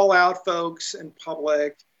call out folks in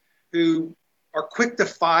public, who are quick to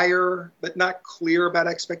fire, but not clear about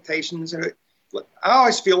expectations. And I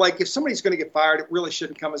always feel like if somebody's going to get fired, it really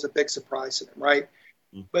shouldn't come as a big surprise to them, right?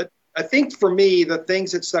 Mm-hmm. But I think for me, the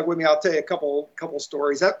things that stuck with me, I'll tell you a couple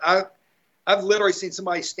stories. I've literally seen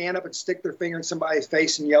somebody stand up and stick their finger in somebody's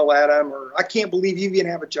face and yell at them, or I can't believe you even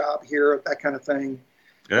have a job here, that kind of thing.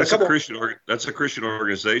 Yeah, that's a Christian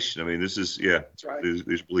organization. I mean, this is, that's right.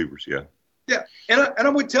 These believers, yeah. Yeah, and I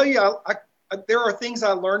would tell you, there are things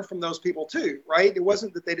I learned from those people too, right? It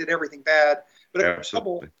wasn't that they did everything bad, but a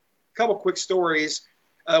couple quick stories.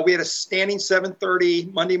 We had a standing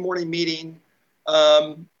 7:30 Monday morning meeting,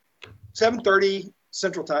 7:30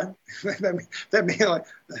 Central Time. that means like,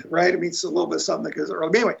 right? It means a little bit of something because early.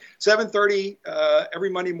 But anyway, 7:30 every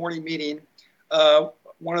Monday morning meeting.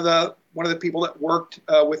 One of the people that worked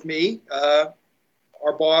with me, our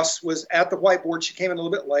boss, was at the whiteboard. She came in a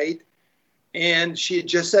little bit late. And she had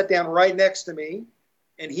just sat down right next to me,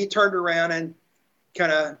 and he turned around and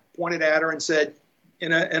kind of pointed at her and said,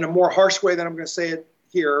 in a more harsh way than I'm going to say it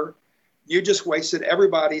here, you just wasted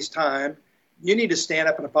everybody's time. You need to stand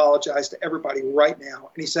up and apologize to everybody right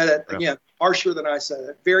now. And he said it again, harsher than I said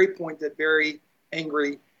it, very pointed, very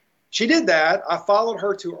angry. She did that. I followed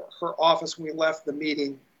her to her office when we left the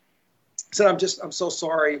meeting. I said, I'm so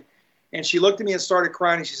sorry. And she looked at me and started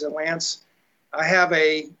crying. And she said, Lance, I have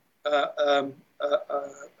a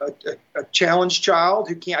challenged child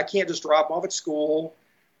who I can't just drop off at school.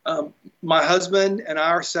 My husband and I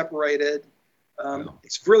are separated.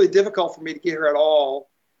 It's really difficult for me to get her at all.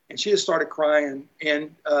 And she just started crying.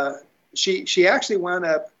 And she actually wound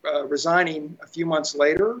up resigning a few months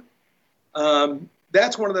later.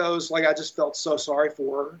 That's one of those, like, I just felt so sorry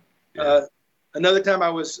for her. Yeah. Another time I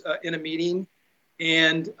was in a meeting,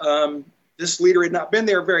 and this leader had not been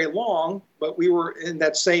there very long, but we were in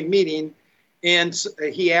that same meeting, and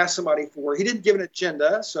he asked somebody he didn't give an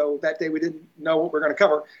agenda, so that day we didn't know what we were going to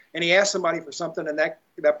cover, and he asked somebody for something, and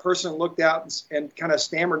that person looked out and kind of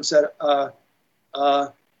stammered and said,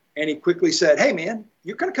 and he quickly said, hey man,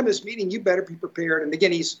 you're going to come to this meeting, you better be prepared. And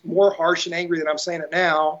again, he's more harsh and angry than I'm saying it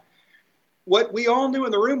now. What we all knew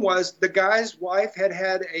in the room was the guy's wife had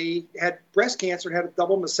breast cancer and had a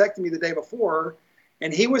double mastectomy the day before,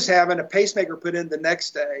 and he was having a pacemaker put in the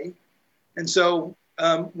next day. And so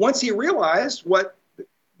once he realized what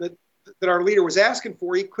that our leader was asking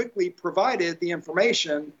for, he quickly provided the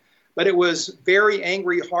information. But it was very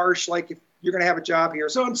angry, harsh, like you're going to have a job here.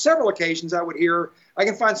 So on several occasions I would hear, I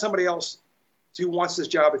can find somebody else who wants this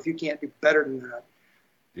job if you can't do better than that.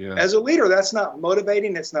 Yeah. As a leader, that's not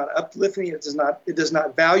motivating. It's not uplifting. It does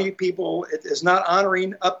not value people. It is not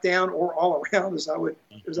honoring up, down, or all around, as I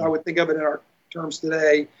would think of it in our terms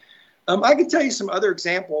today. I can tell you some other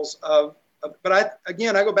examples but I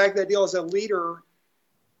go back to that deal as a leader.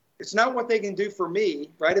 It's not what they can do for me,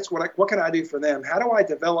 right? It's what can I do for them? How do I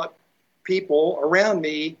develop people around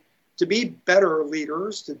me to be better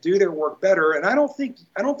leaders, to do their work better? And I don't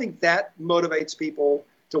think that motivates people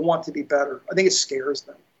to want to be better. I think it scares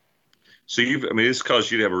them. So it's caused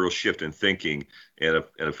you to have a real shift in thinking and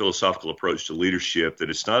a philosophical approach to leadership, that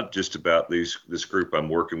it's not just about this group I'm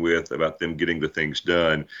working with, about them getting the things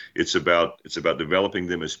done. It's about developing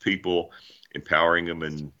them as people, empowering them,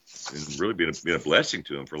 and really being a blessing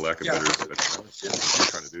to them, for lack of better terms. You're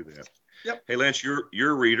trying to do that. Yep. Hey, Lance,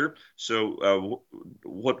 you're a reader. So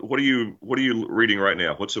what are you reading right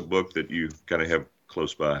now? What's a book that you kind of have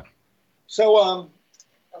close by? So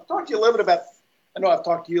I've talked to you a little bit about. I know I've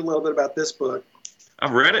talked to you a little bit about this book.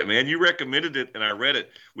 I've read it, man. You recommended it, and I read it.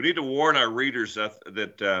 We need to warn our readers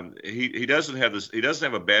that he doesn't have this. He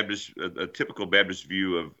doesn't have a typical Baptist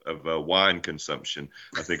view of wine consumption.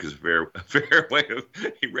 I think is a fair way of.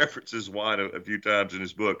 He references wine a few times in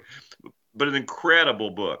his book, but an incredible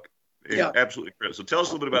book. Yeah, absolutely incredible. So tell us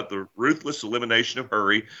a little bit about the ruthless elimination of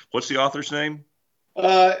hurry. What's the author's name?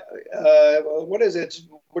 What is it?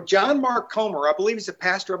 John Mark Comer. I believe he's a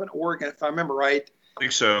pastor up in Oregon, if I remember right. I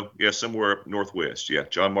think so. Yeah, somewhere up northwest. Yeah,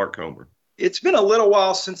 John Mark Comer. It's been a little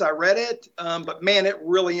while since I read it, but man, it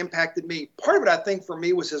really impacted me. Part of it, I think, for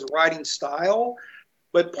me was his writing style,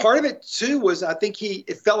 but part of it too was I think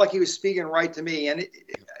it felt like he was speaking right to me. And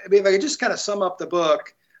if I could just kind of sum up the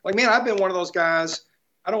book, like, man, I've been one of those guys.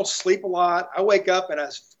 I don't sleep a lot. I wake up, and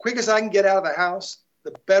as quick as I can get out of the house,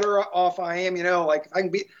 the better off I am. Like I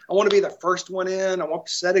want to be the first one in. I want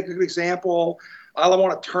to set a good example. I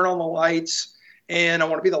want to turn on the lights, and I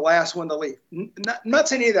want to be the last one to leave. I'm not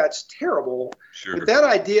saying any of that's terrible, sure. But that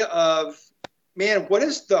idea of, man, what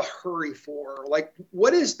is the hurry for? Like,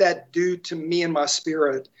 what does that do to me and my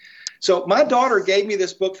spirit? So my daughter gave me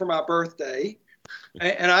this book for my birthday,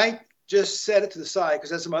 and I just set it to the side because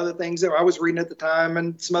there's some other things that I was reading at the time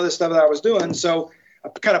and some other stuff that I was doing. So I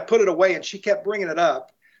kind of put it away, and she kept bringing it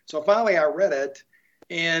up. So finally I read it.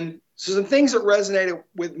 And so some things that resonated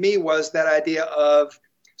with me was that idea of,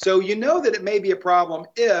 so that it may be a problem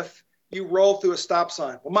if you roll through a stop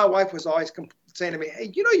sign. Well, my wife was always saying to me,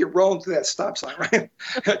 hey, you're rolling through that stop sign, right?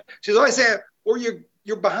 She's always saying, or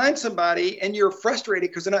you're behind somebody and you're frustrated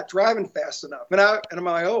because they're not driving fast enough. And I'm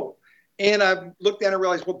like, oh. And I looked down and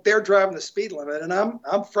realized, well, they're driving the speed limit, and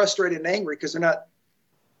I'm frustrated and angry because they're not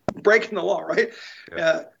breaking the law, right?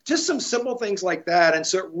 Yeah. Just some simple things like that. And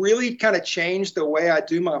so it really kind of changed the way I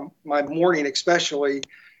do my morning, especially.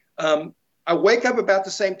 I wake up about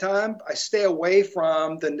the same time. I stay away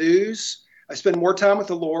from the news. I spend more time with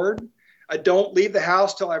the Lord. I don't leave the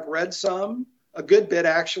house till I've read a good bit,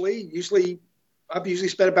 actually. I've usually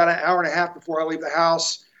spent about an hour and a half before I leave the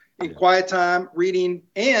house in quiet time reading.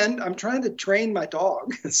 And I'm trying to train my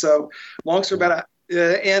dog. So long story about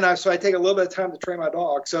it. So I take a little bit of time to train my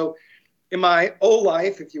dog. So in my old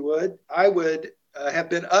life, if you would, I would have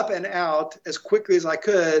been up and out as quickly as I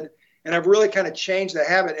could. And I've really kind of changed the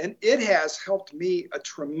habit. And it has helped me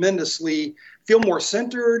tremendously feel more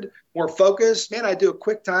centered, more focused. Man, I do a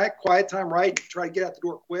quiet time, right? Try to get out the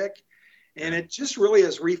door quick. And it just really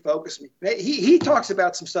has refocused me. He talks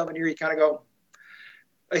about some stuff in here. You kind of go,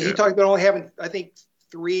 he talks about only having, I think,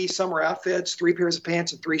 3 summer outfits, 3 pairs of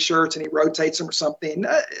pants and 3 shirts, and he rotates them or something.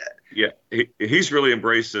 Yeah, he's really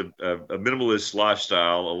embraced a minimalist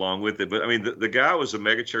lifestyle along with it. But I mean, the guy was a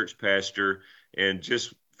megachurch pastor and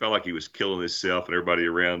just felt like he was killing himself and everybody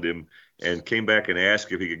around him, and came back and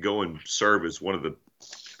asked if he could go and serve as one of the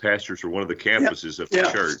pastors for one of the campuses of the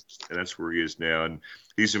church. And that's where he is now. And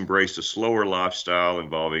he's embraced a slower lifestyle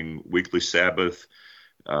involving weekly Sabbath,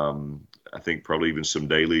 I think probably even some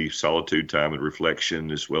daily solitude time and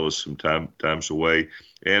reflection, as well as some times away,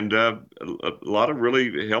 and a lot of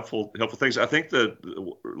really helpful things. I think the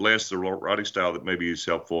writing style that maybe is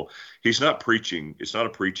helpful. He's not preaching. It's not a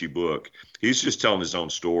preachy book. He's just telling his own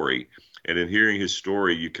story, and in hearing his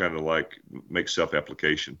story, you kind of like make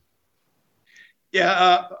self-application.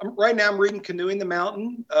 Yeah. Right now, I'm reading Canoeing the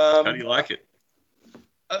Mountain. How do you like it?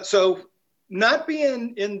 So. Not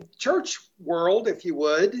being in church world, if you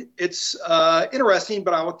would, it's interesting,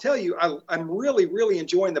 but I will tell you, I'm really, really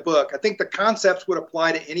enjoying the book. I think the concepts would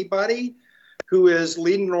apply to anybody who is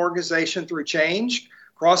leading an organization through change.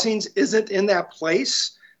 Crossings isn't in that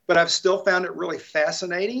place, but I've still found it really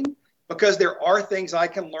fascinating. because there are things I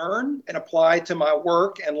can learn and apply to my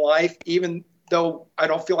work and life, even though I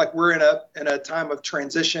don't feel like we're in a time of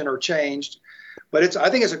transition or change. But I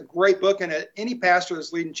think it's a great book, and any pastor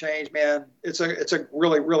that's leading change, man, it's a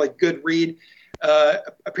really, really good read.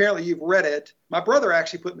 Apparently you've read it. My brother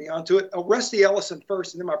actually put me onto it. Rusty Ellison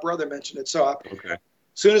first, and then my brother mentioned it. So okay.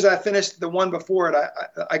 As soon as I finished the one before it,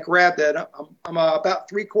 I grabbed it. I'm about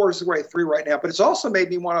 3/4 of the way through right now, but it's also made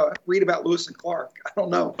me want to read about Lewis and Clark. I don't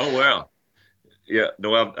know. Oh, wow. Yeah,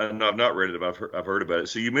 no, I've not read it, but I've heard about it.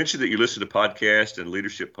 So you mentioned that you listen to podcasts and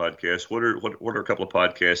leadership podcasts. What are a couple of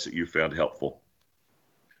podcasts that you found helpful?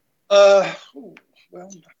 Well, my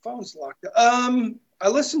phone's locked up. I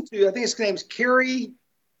listened to, I think his name's Carey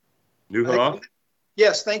Nieuwhof?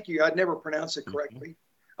 Yes, thank you. I'd never pronounce it correctly. Mm-hmm.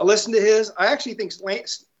 I listened to his. I actually think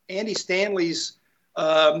Andy Stanley's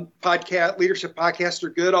leadership podcasts are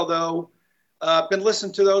good, although I've been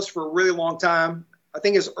listening to those for a really long time. I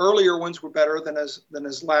think his earlier ones were better than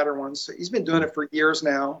his latter ones. So he's been doing it for years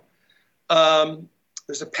now.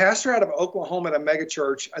 There's a pastor out of Oklahoma at a mega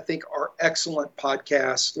church, I think are excellent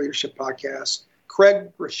podcasts, leadership podcasts.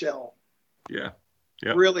 Craig Groeschel. Yeah.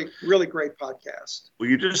 Yep. Really, really great podcast. Well,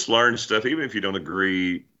 you just learn stuff, even if you don't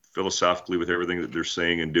agree philosophically with everything that they're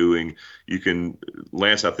saying and doing. You can,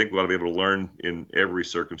 Lance, I think we ought to be able to learn in every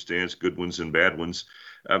circumstance, good ones and bad ones.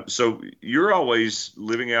 So you're always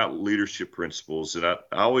living out leadership principles, and I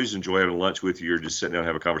always enjoy having lunch with you or just sitting down and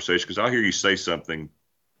have a conversation, because I'll hear you say something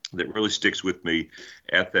that really sticks with me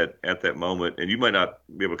at that moment. And you might not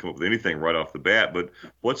be able to come up with anything right off the bat, but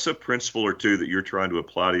what's a principle or two that you're trying to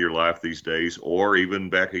apply to your life these days, or even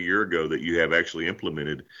back a year ago, that you have actually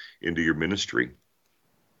implemented into your ministry?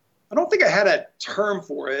 I don't think I had a term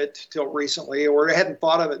for it till recently, or I hadn't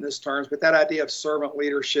thought of it in this terms, but that idea of servant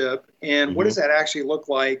leadership and what does that actually look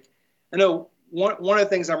like? I know one of the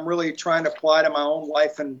things I'm really trying to apply to my own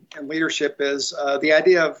life and leadership is the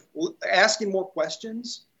idea of asking more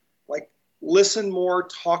questions, like listen more,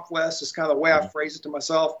 talk less is kind of the way I phrase it to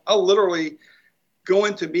myself. I'll literally go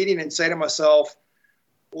into a meeting and say to myself,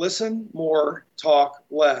 listen more, talk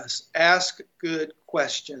less, ask good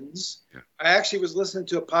questions. Yeah. I actually was listening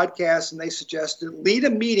to a podcast and they suggested lead a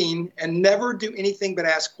meeting and never do anything but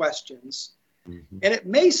ask questions. Mm-hmm. And it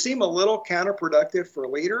may seem a little counterproductive for a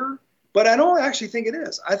leader, but I don't actually think it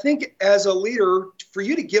is. I think as a leader, for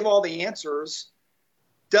you to give all the answers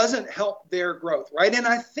doesn't help their growth, right? And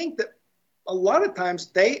I think that a lot of times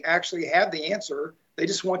they actually have the answer. They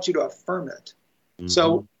just want you to affirm it. Mm-hmm.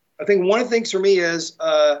 So I think one of the things for me is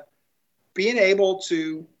being able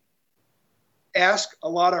to ask a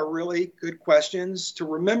lot of really good questions, to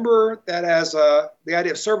remember that as the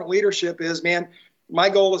idea of servant leadership is, man, my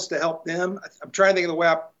goal is to help them. I'm trying to think of the way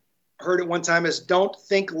I heard it one time is don't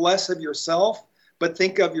think less of yourself, but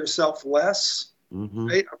think of yourself less. Mm-hmm.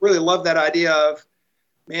 Right? I really love that idea of,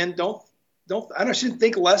 man, I shouldn't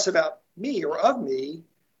think less about me or of me,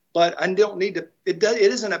 but I don't need to, it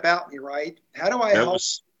isn't about me, right? How do I help?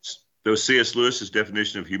 That was C.S. Lewis's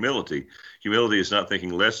definition of humility. Humility is not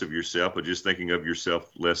thinking less of yourself, but just thinking of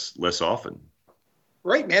yourself less often.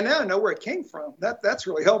 Right, man. Now I know where it came from. That's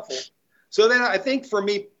really helpful. So then I think for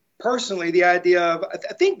me personally, the idea of,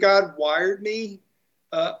 I think God wired me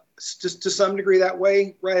to some degree that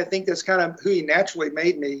way, right? I think that's kind of who he naturally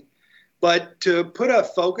made me. But to put a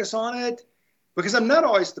focus on it, because I'm not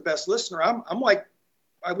always the best listener. I'm like,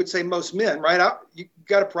 I would say most men, right? You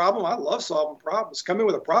got a problem. I love solving problems. Come in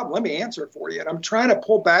with a problem. Let me answer it for you. And I'm trying to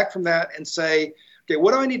pull back from that and say, okay,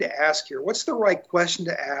 what do I need to ask here? What's the right question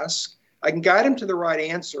to ask? I can guide him to the right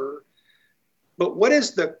answer, but what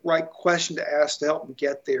is the right question to ask to help him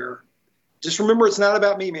get there? Just remember, it's not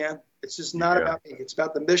about me, man. It's just not about me. It's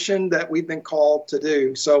about the mission that we've been called to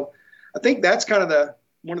do. So I think that's kind of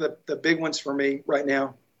one of the big ones for me right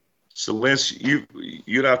now. So Lance, you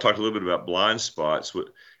and I have talked a little bit about blind spots,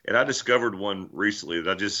 and I discovered one recently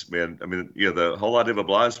that the whole idea of a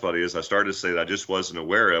blind spot is I started to say that I just wasn't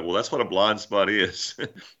aware of. Well, that's what a blind spot is.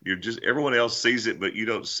 Everyone else sees it, but you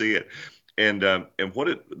don't see it. And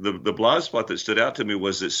the blind spot that stood out to me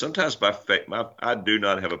was that sometimes I do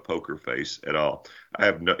not have a poker face at all. I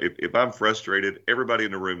have no. If I'm frustrated, everybody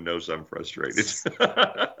in the room knows I'm frustrated.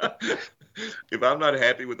 If I'm not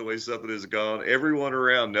happy with the way something has gone, everyone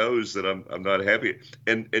around knows that I'm not happy.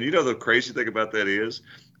 And the crazy thing about that is,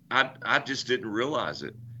 I just didn't realize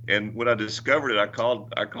it. And when I discovered it, I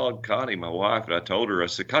called Connie, my wife, and I told her, I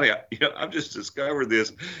said, Connie, I've just discovered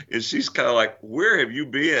this. And she's kind of like, where have you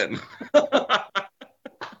been?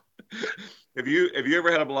 Have you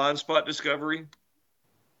ever had a blind spot discovery?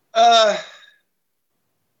 I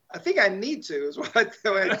think I need to, is what I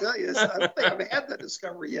tell you. I don't think I've had that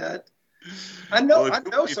discovery yet. I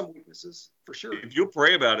know some weaknesses for sure. If you'll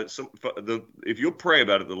pray about it, if you'll pray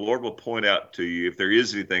about it, the Lord will point out to you if there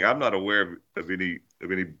is anything. I'm not aware of any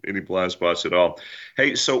blind spots at all.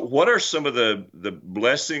 Hey, so what are some of the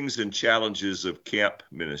blessings and challenges of camp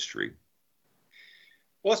ministry?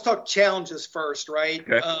 Well, let's talk challenges first, right?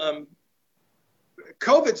 Okay.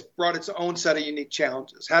 COVID's brought its own set of unique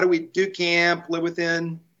challenges. How do we do camp, live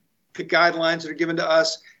within the guidelines that are given to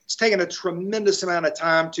us? It's taken a tremendous amount of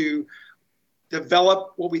time to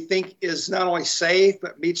develop what we think is not only safe,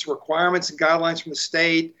 but meets requirements and guidelines from the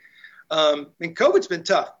state. And COVID's been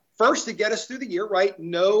tough. First, to get us through the year, right?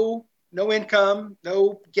 No income,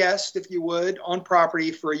 no guest, if you would, on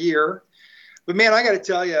property for a year. But man, I got to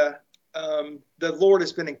tell you, the Lord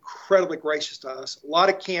has been incredibly gracious to us. A lot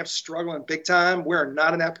of camps struggling big time. We're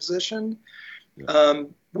not in that position. The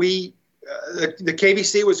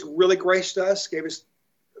KVC was really gracious to us, gave us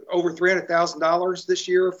over $300,000 this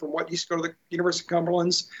year from what used to go to the University of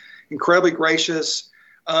Cumberland's. Incredibly gracious.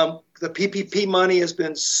 The PPP money has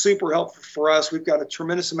been super helpful for us. We've got a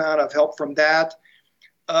tremendous amount of help from that.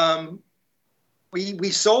 We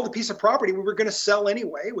sold a piece of property we were going to sell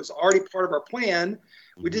anyway. It was already part of our plan.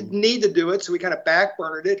 We didn't need to do it, so we kind of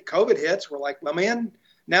backburnered it. COVID hits. We're like, well, man,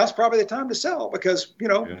 now's probably the time to sell because,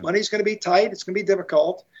 money's going to be tight. It's going to be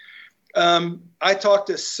difficult. I talked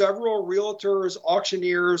to several realtors,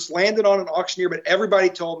 auctioneers, landed on an auctioneer, but everybody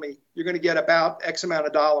told me you're going to get about X amount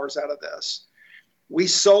of dollars out of this. We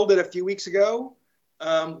sold it a few weeks ago.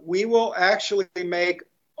 We will actually make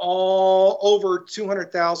all over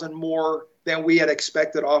 $200,000 more than we had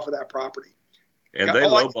expected off of that property. And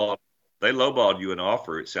they lowballed you an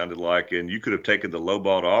offer, it sounded like, and you could have taken the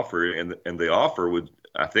lowballed offer, and the offer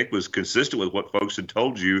was consistent with what folks had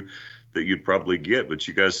told you that you'd probably get, but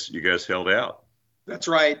you guys held out. That's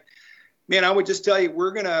right. Man, I would just tell you,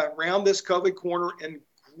 we're going to round this COVID corner in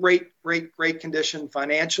great condition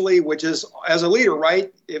financially, which is, as a leader,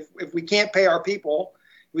 right? If we can't pay our people,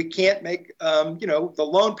 we can't make, the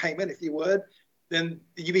loan payment, if you would, then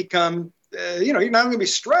you become, you're not going to be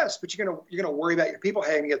stressed, but you're going to worry about your people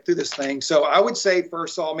having to get through this thing. So I would say,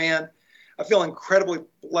 first of all, man, I feel incredibly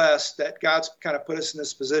blessed that God's kind of put us in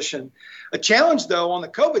this position. A challenge, though, on the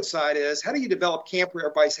COVID side is, how do you develop camp where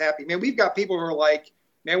everybody's happy? Man, we've got people who are like,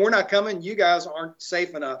 man, we're not coming. You guys aren't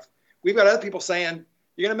safe enough. We've got other people saying,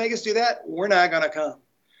 you're going to make us do that? We're not going to come.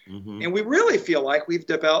 Mm-hmm. And we really feel like we've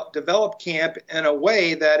developed camp in a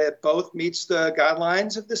way that it both meets the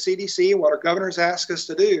guidelines of the CDC, what our governors ask us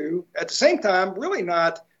to do, at the same time, really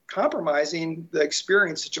not compromising the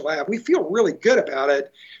experience that you'll have. We feel really good about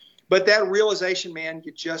it. But that realization, man,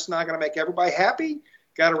 you're just not going to make everybody happy.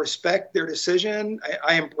 Got to respect their decision.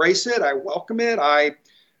 I embrace it. I welcome it.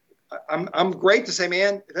 I'm great to say,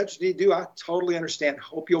 man, if that's what you need to do, I totally understand.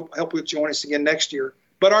 Hope you'll join us again next year.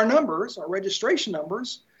 But our registration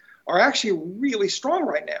numbers, are actually really strong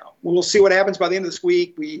right now. We'll see what happens by the end of this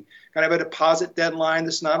week. We kind of have a deposit deadline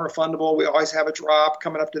that's non-refundable. We always have a drop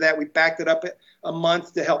coming up to that. We backed it up a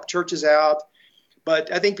month to help churches out.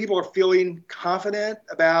 But I think people are feeling confident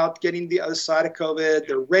about getting the other side of COVID.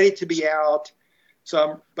 They're ready to be out.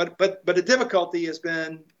 So, but the difficulty has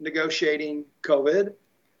been negotiating COVID.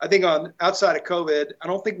 I think outside of COVID, I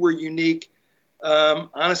don't think we're unique,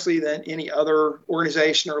 honestly, than any other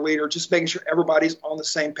organization or leader. Just making sure everybody's on the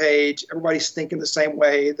same page, everybody's thinking the same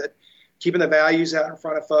way, that keeping the values out in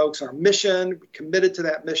front of folks, our mission, we committed to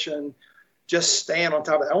that mission, just staying on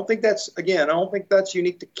top of it. I don't think that's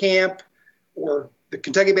unique to camp or the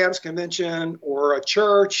Kentucky Baptist Convention or a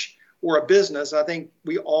church or a business. I think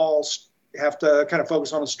we all have to kind of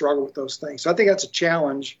focus on and struggle with those things. So I think that's a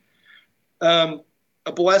challenge.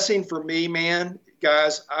 A blessing for me, man,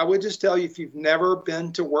 guys, I would just tell you, if you've never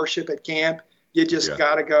been to worship at camp, you just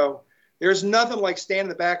got to go. There's nothing like standing in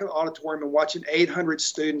the back of the auditorium and watching 800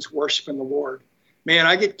 students worshiping the Lord. Man,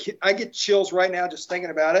 I get chills right now just thinking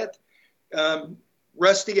about it.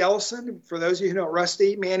 Rusty Ellison, for those of you who know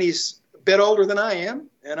Rusty, man, he's a bit older than I am,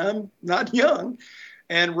 and I'm not young.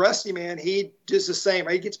 And Rusty, man, he just the same.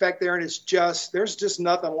 He gets back there, and there's just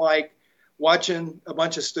nothing like watching a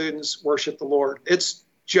bunch of students worship the Lord. It's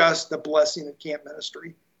just the blessing of camp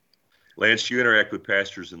ministry. Lance, you interact with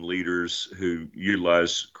pastors and leaders who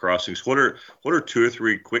utilize Crossings. What are 2 or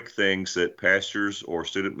 3 quick things that pastors or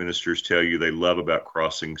student ministers tell you they love about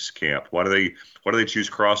Crossings Camp? Why do they choose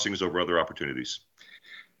Crossings over other opportunities?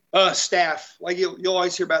 Staff. Like you'll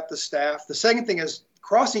always hear about the staff. The second thing is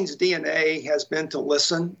Crossings DNA has been to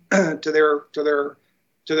listen to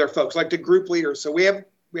their folks, like the group leaders. So we have.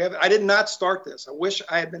 I did not start this. I wish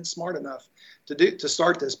I had been smart enough to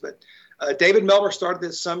start this, but David Melber started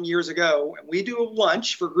this some years ago. And we do a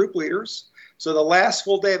lunch for group leaders. So the last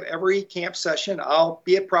full day of every camp session, I'll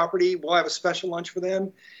be at property. We'll have a special lunch for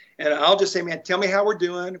them. And I'll just say, man, tell me how we're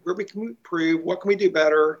doing, where we can improve, what can we do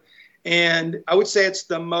better? And I would say it's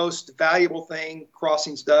the most valuable thing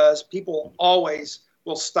Crossings does. People always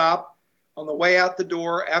will stop on the way out the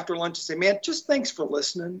door after lunch and say, man, just thanks for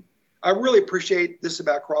listening. I really appreciate this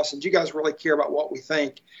about Crossings. You guys really care about what we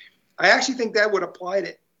think. I actually think that would apply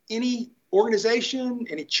to any organization,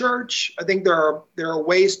 any church. I think there are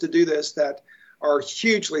ways to do this that are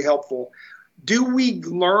hugely helpful. Do we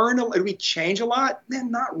learn? Do we change a lot? Man,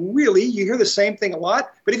 not really. You hear the same thing a lot.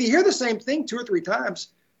 But if you hear the same thing 2 or 3 times,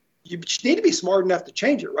 you need to be smart enough to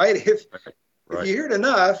change it, right? If you hear it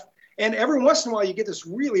enough, and every once in a while you get this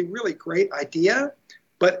really, really great idea.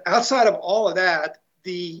 But outside of all of that,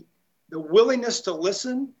 the willingness to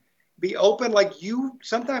listen, be open, like you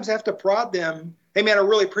sometimes have to prod them. Hey, man, I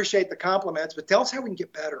really appreciate the compliments, but tell us how we can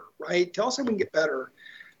get better, right? Tell us how we can get better.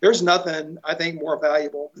 There's nothing, I think, more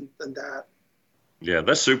valuable than that. Yeah,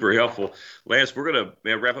 that's super helpful. Lance, we're going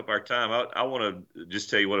to wrap up our time. I want to just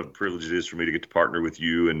tell you what a privilege it is for me to get to partner with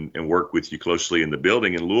you and work with you closely in the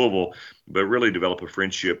building in Louisville, but really develop a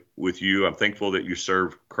friendship with you. I'm thankful that you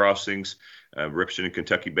serve Crossings. Representing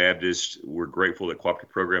Kentucky Baptist, we're grateful that cooperative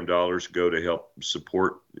program dollars go to help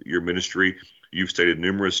support your ministry. You've stated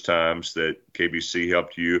numerous times that KBC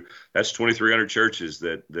helped you. That's 2,300 churches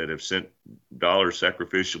that have sent dollars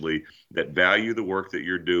sacrificially that value the work that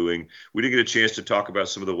you're doing. We didn't get a chance to talk about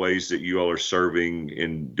some of the ways that you all are serving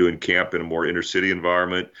in doing camp in a more inner city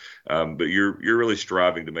environment, but you're really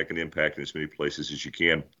striving to make an impact in as many places as you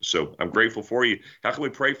can. So I'm grateful for you. How can we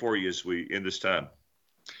pray for you as we end this time?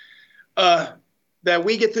 That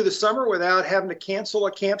we get through the summer without having to cancel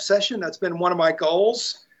a camp session. That's been one of my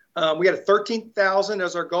goals. We had 13,000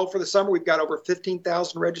 as our goal for the summer. We've got over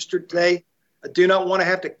 15,000 registered today. I do not want to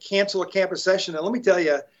have to cancel a campus session. And let me tell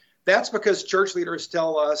you, that's because church leaders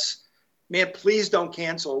tell us, man, please don't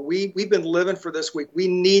cancel. We've been living for this week. We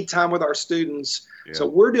need time with our students. Yeah. So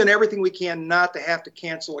we're doing everything we can not to have to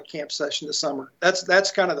cancel a camp session this summer. That's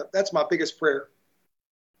my biggest prayer.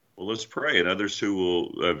 Well, let's pray, and others who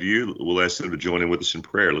will view, we'll ask them to join in with us in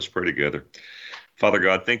prayer. Let's pray together. Father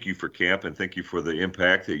God, thank you for camp, and thank you for the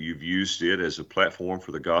impact that you've used it as a platform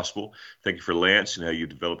for the gospel. Thank you for Lance and how you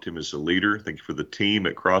developed him as a leader. Thank you for the team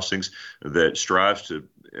at Crossings that strives to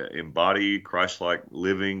embody Christ-like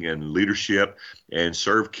living and leadership and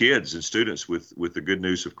serve kids and students with the good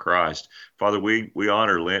news of Christ. Father, we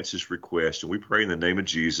honor Lance's request, and we pray in the name of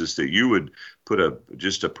Jesus that you would put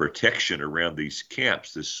just a protection around these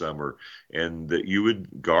camps this summer, and that you would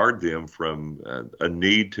guard them from a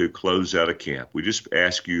need to close out a camp. We just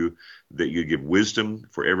ask you that you give wisdom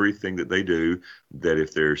for everything that they do, that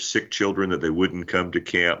if they're sick children, that they wouldn't come to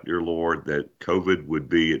camp, dear Lord, that COVID would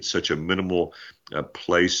be at such a minimal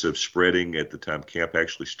place of spreading at the time camp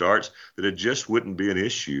actually starts, that it just wouldn't be an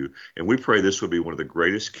issue. And we pray this would be one of the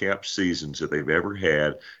greatest camp seasons that they've ever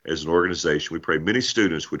had as an organization. We pray many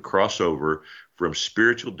students would cross over from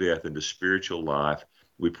spiritual death into spiritual life.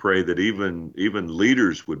 We pray that even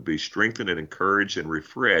leaders would be strengthened and encouraged and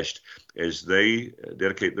refreshed as they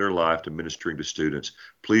dedicate their life to ministering to students.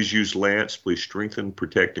 Please use Lance. Please strengthen,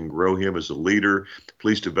 protect, and grow him as a leader.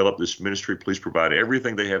 Please develop this ministry. Please provide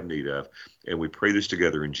everything they have need of. And we pray this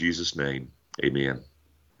together in Jesus' name. Amen.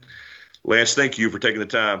 Lance, thank you for taking the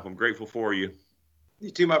time. I'm grateful for you.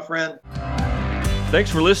 You too, my friend. Thanks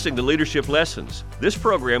for listening to Leadership Lessons. This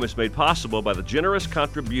program is made possible by the generous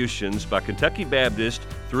contributions by Kentucky Baptist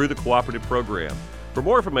through the Cooperative Program. For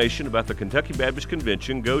more information about the Kentucky Baptist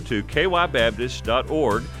Convention, go to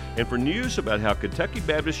kybaptist.org. And for news about how Kentucky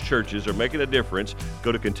Baptist churches are making a difference,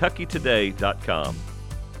 go to kentuckytoday.com.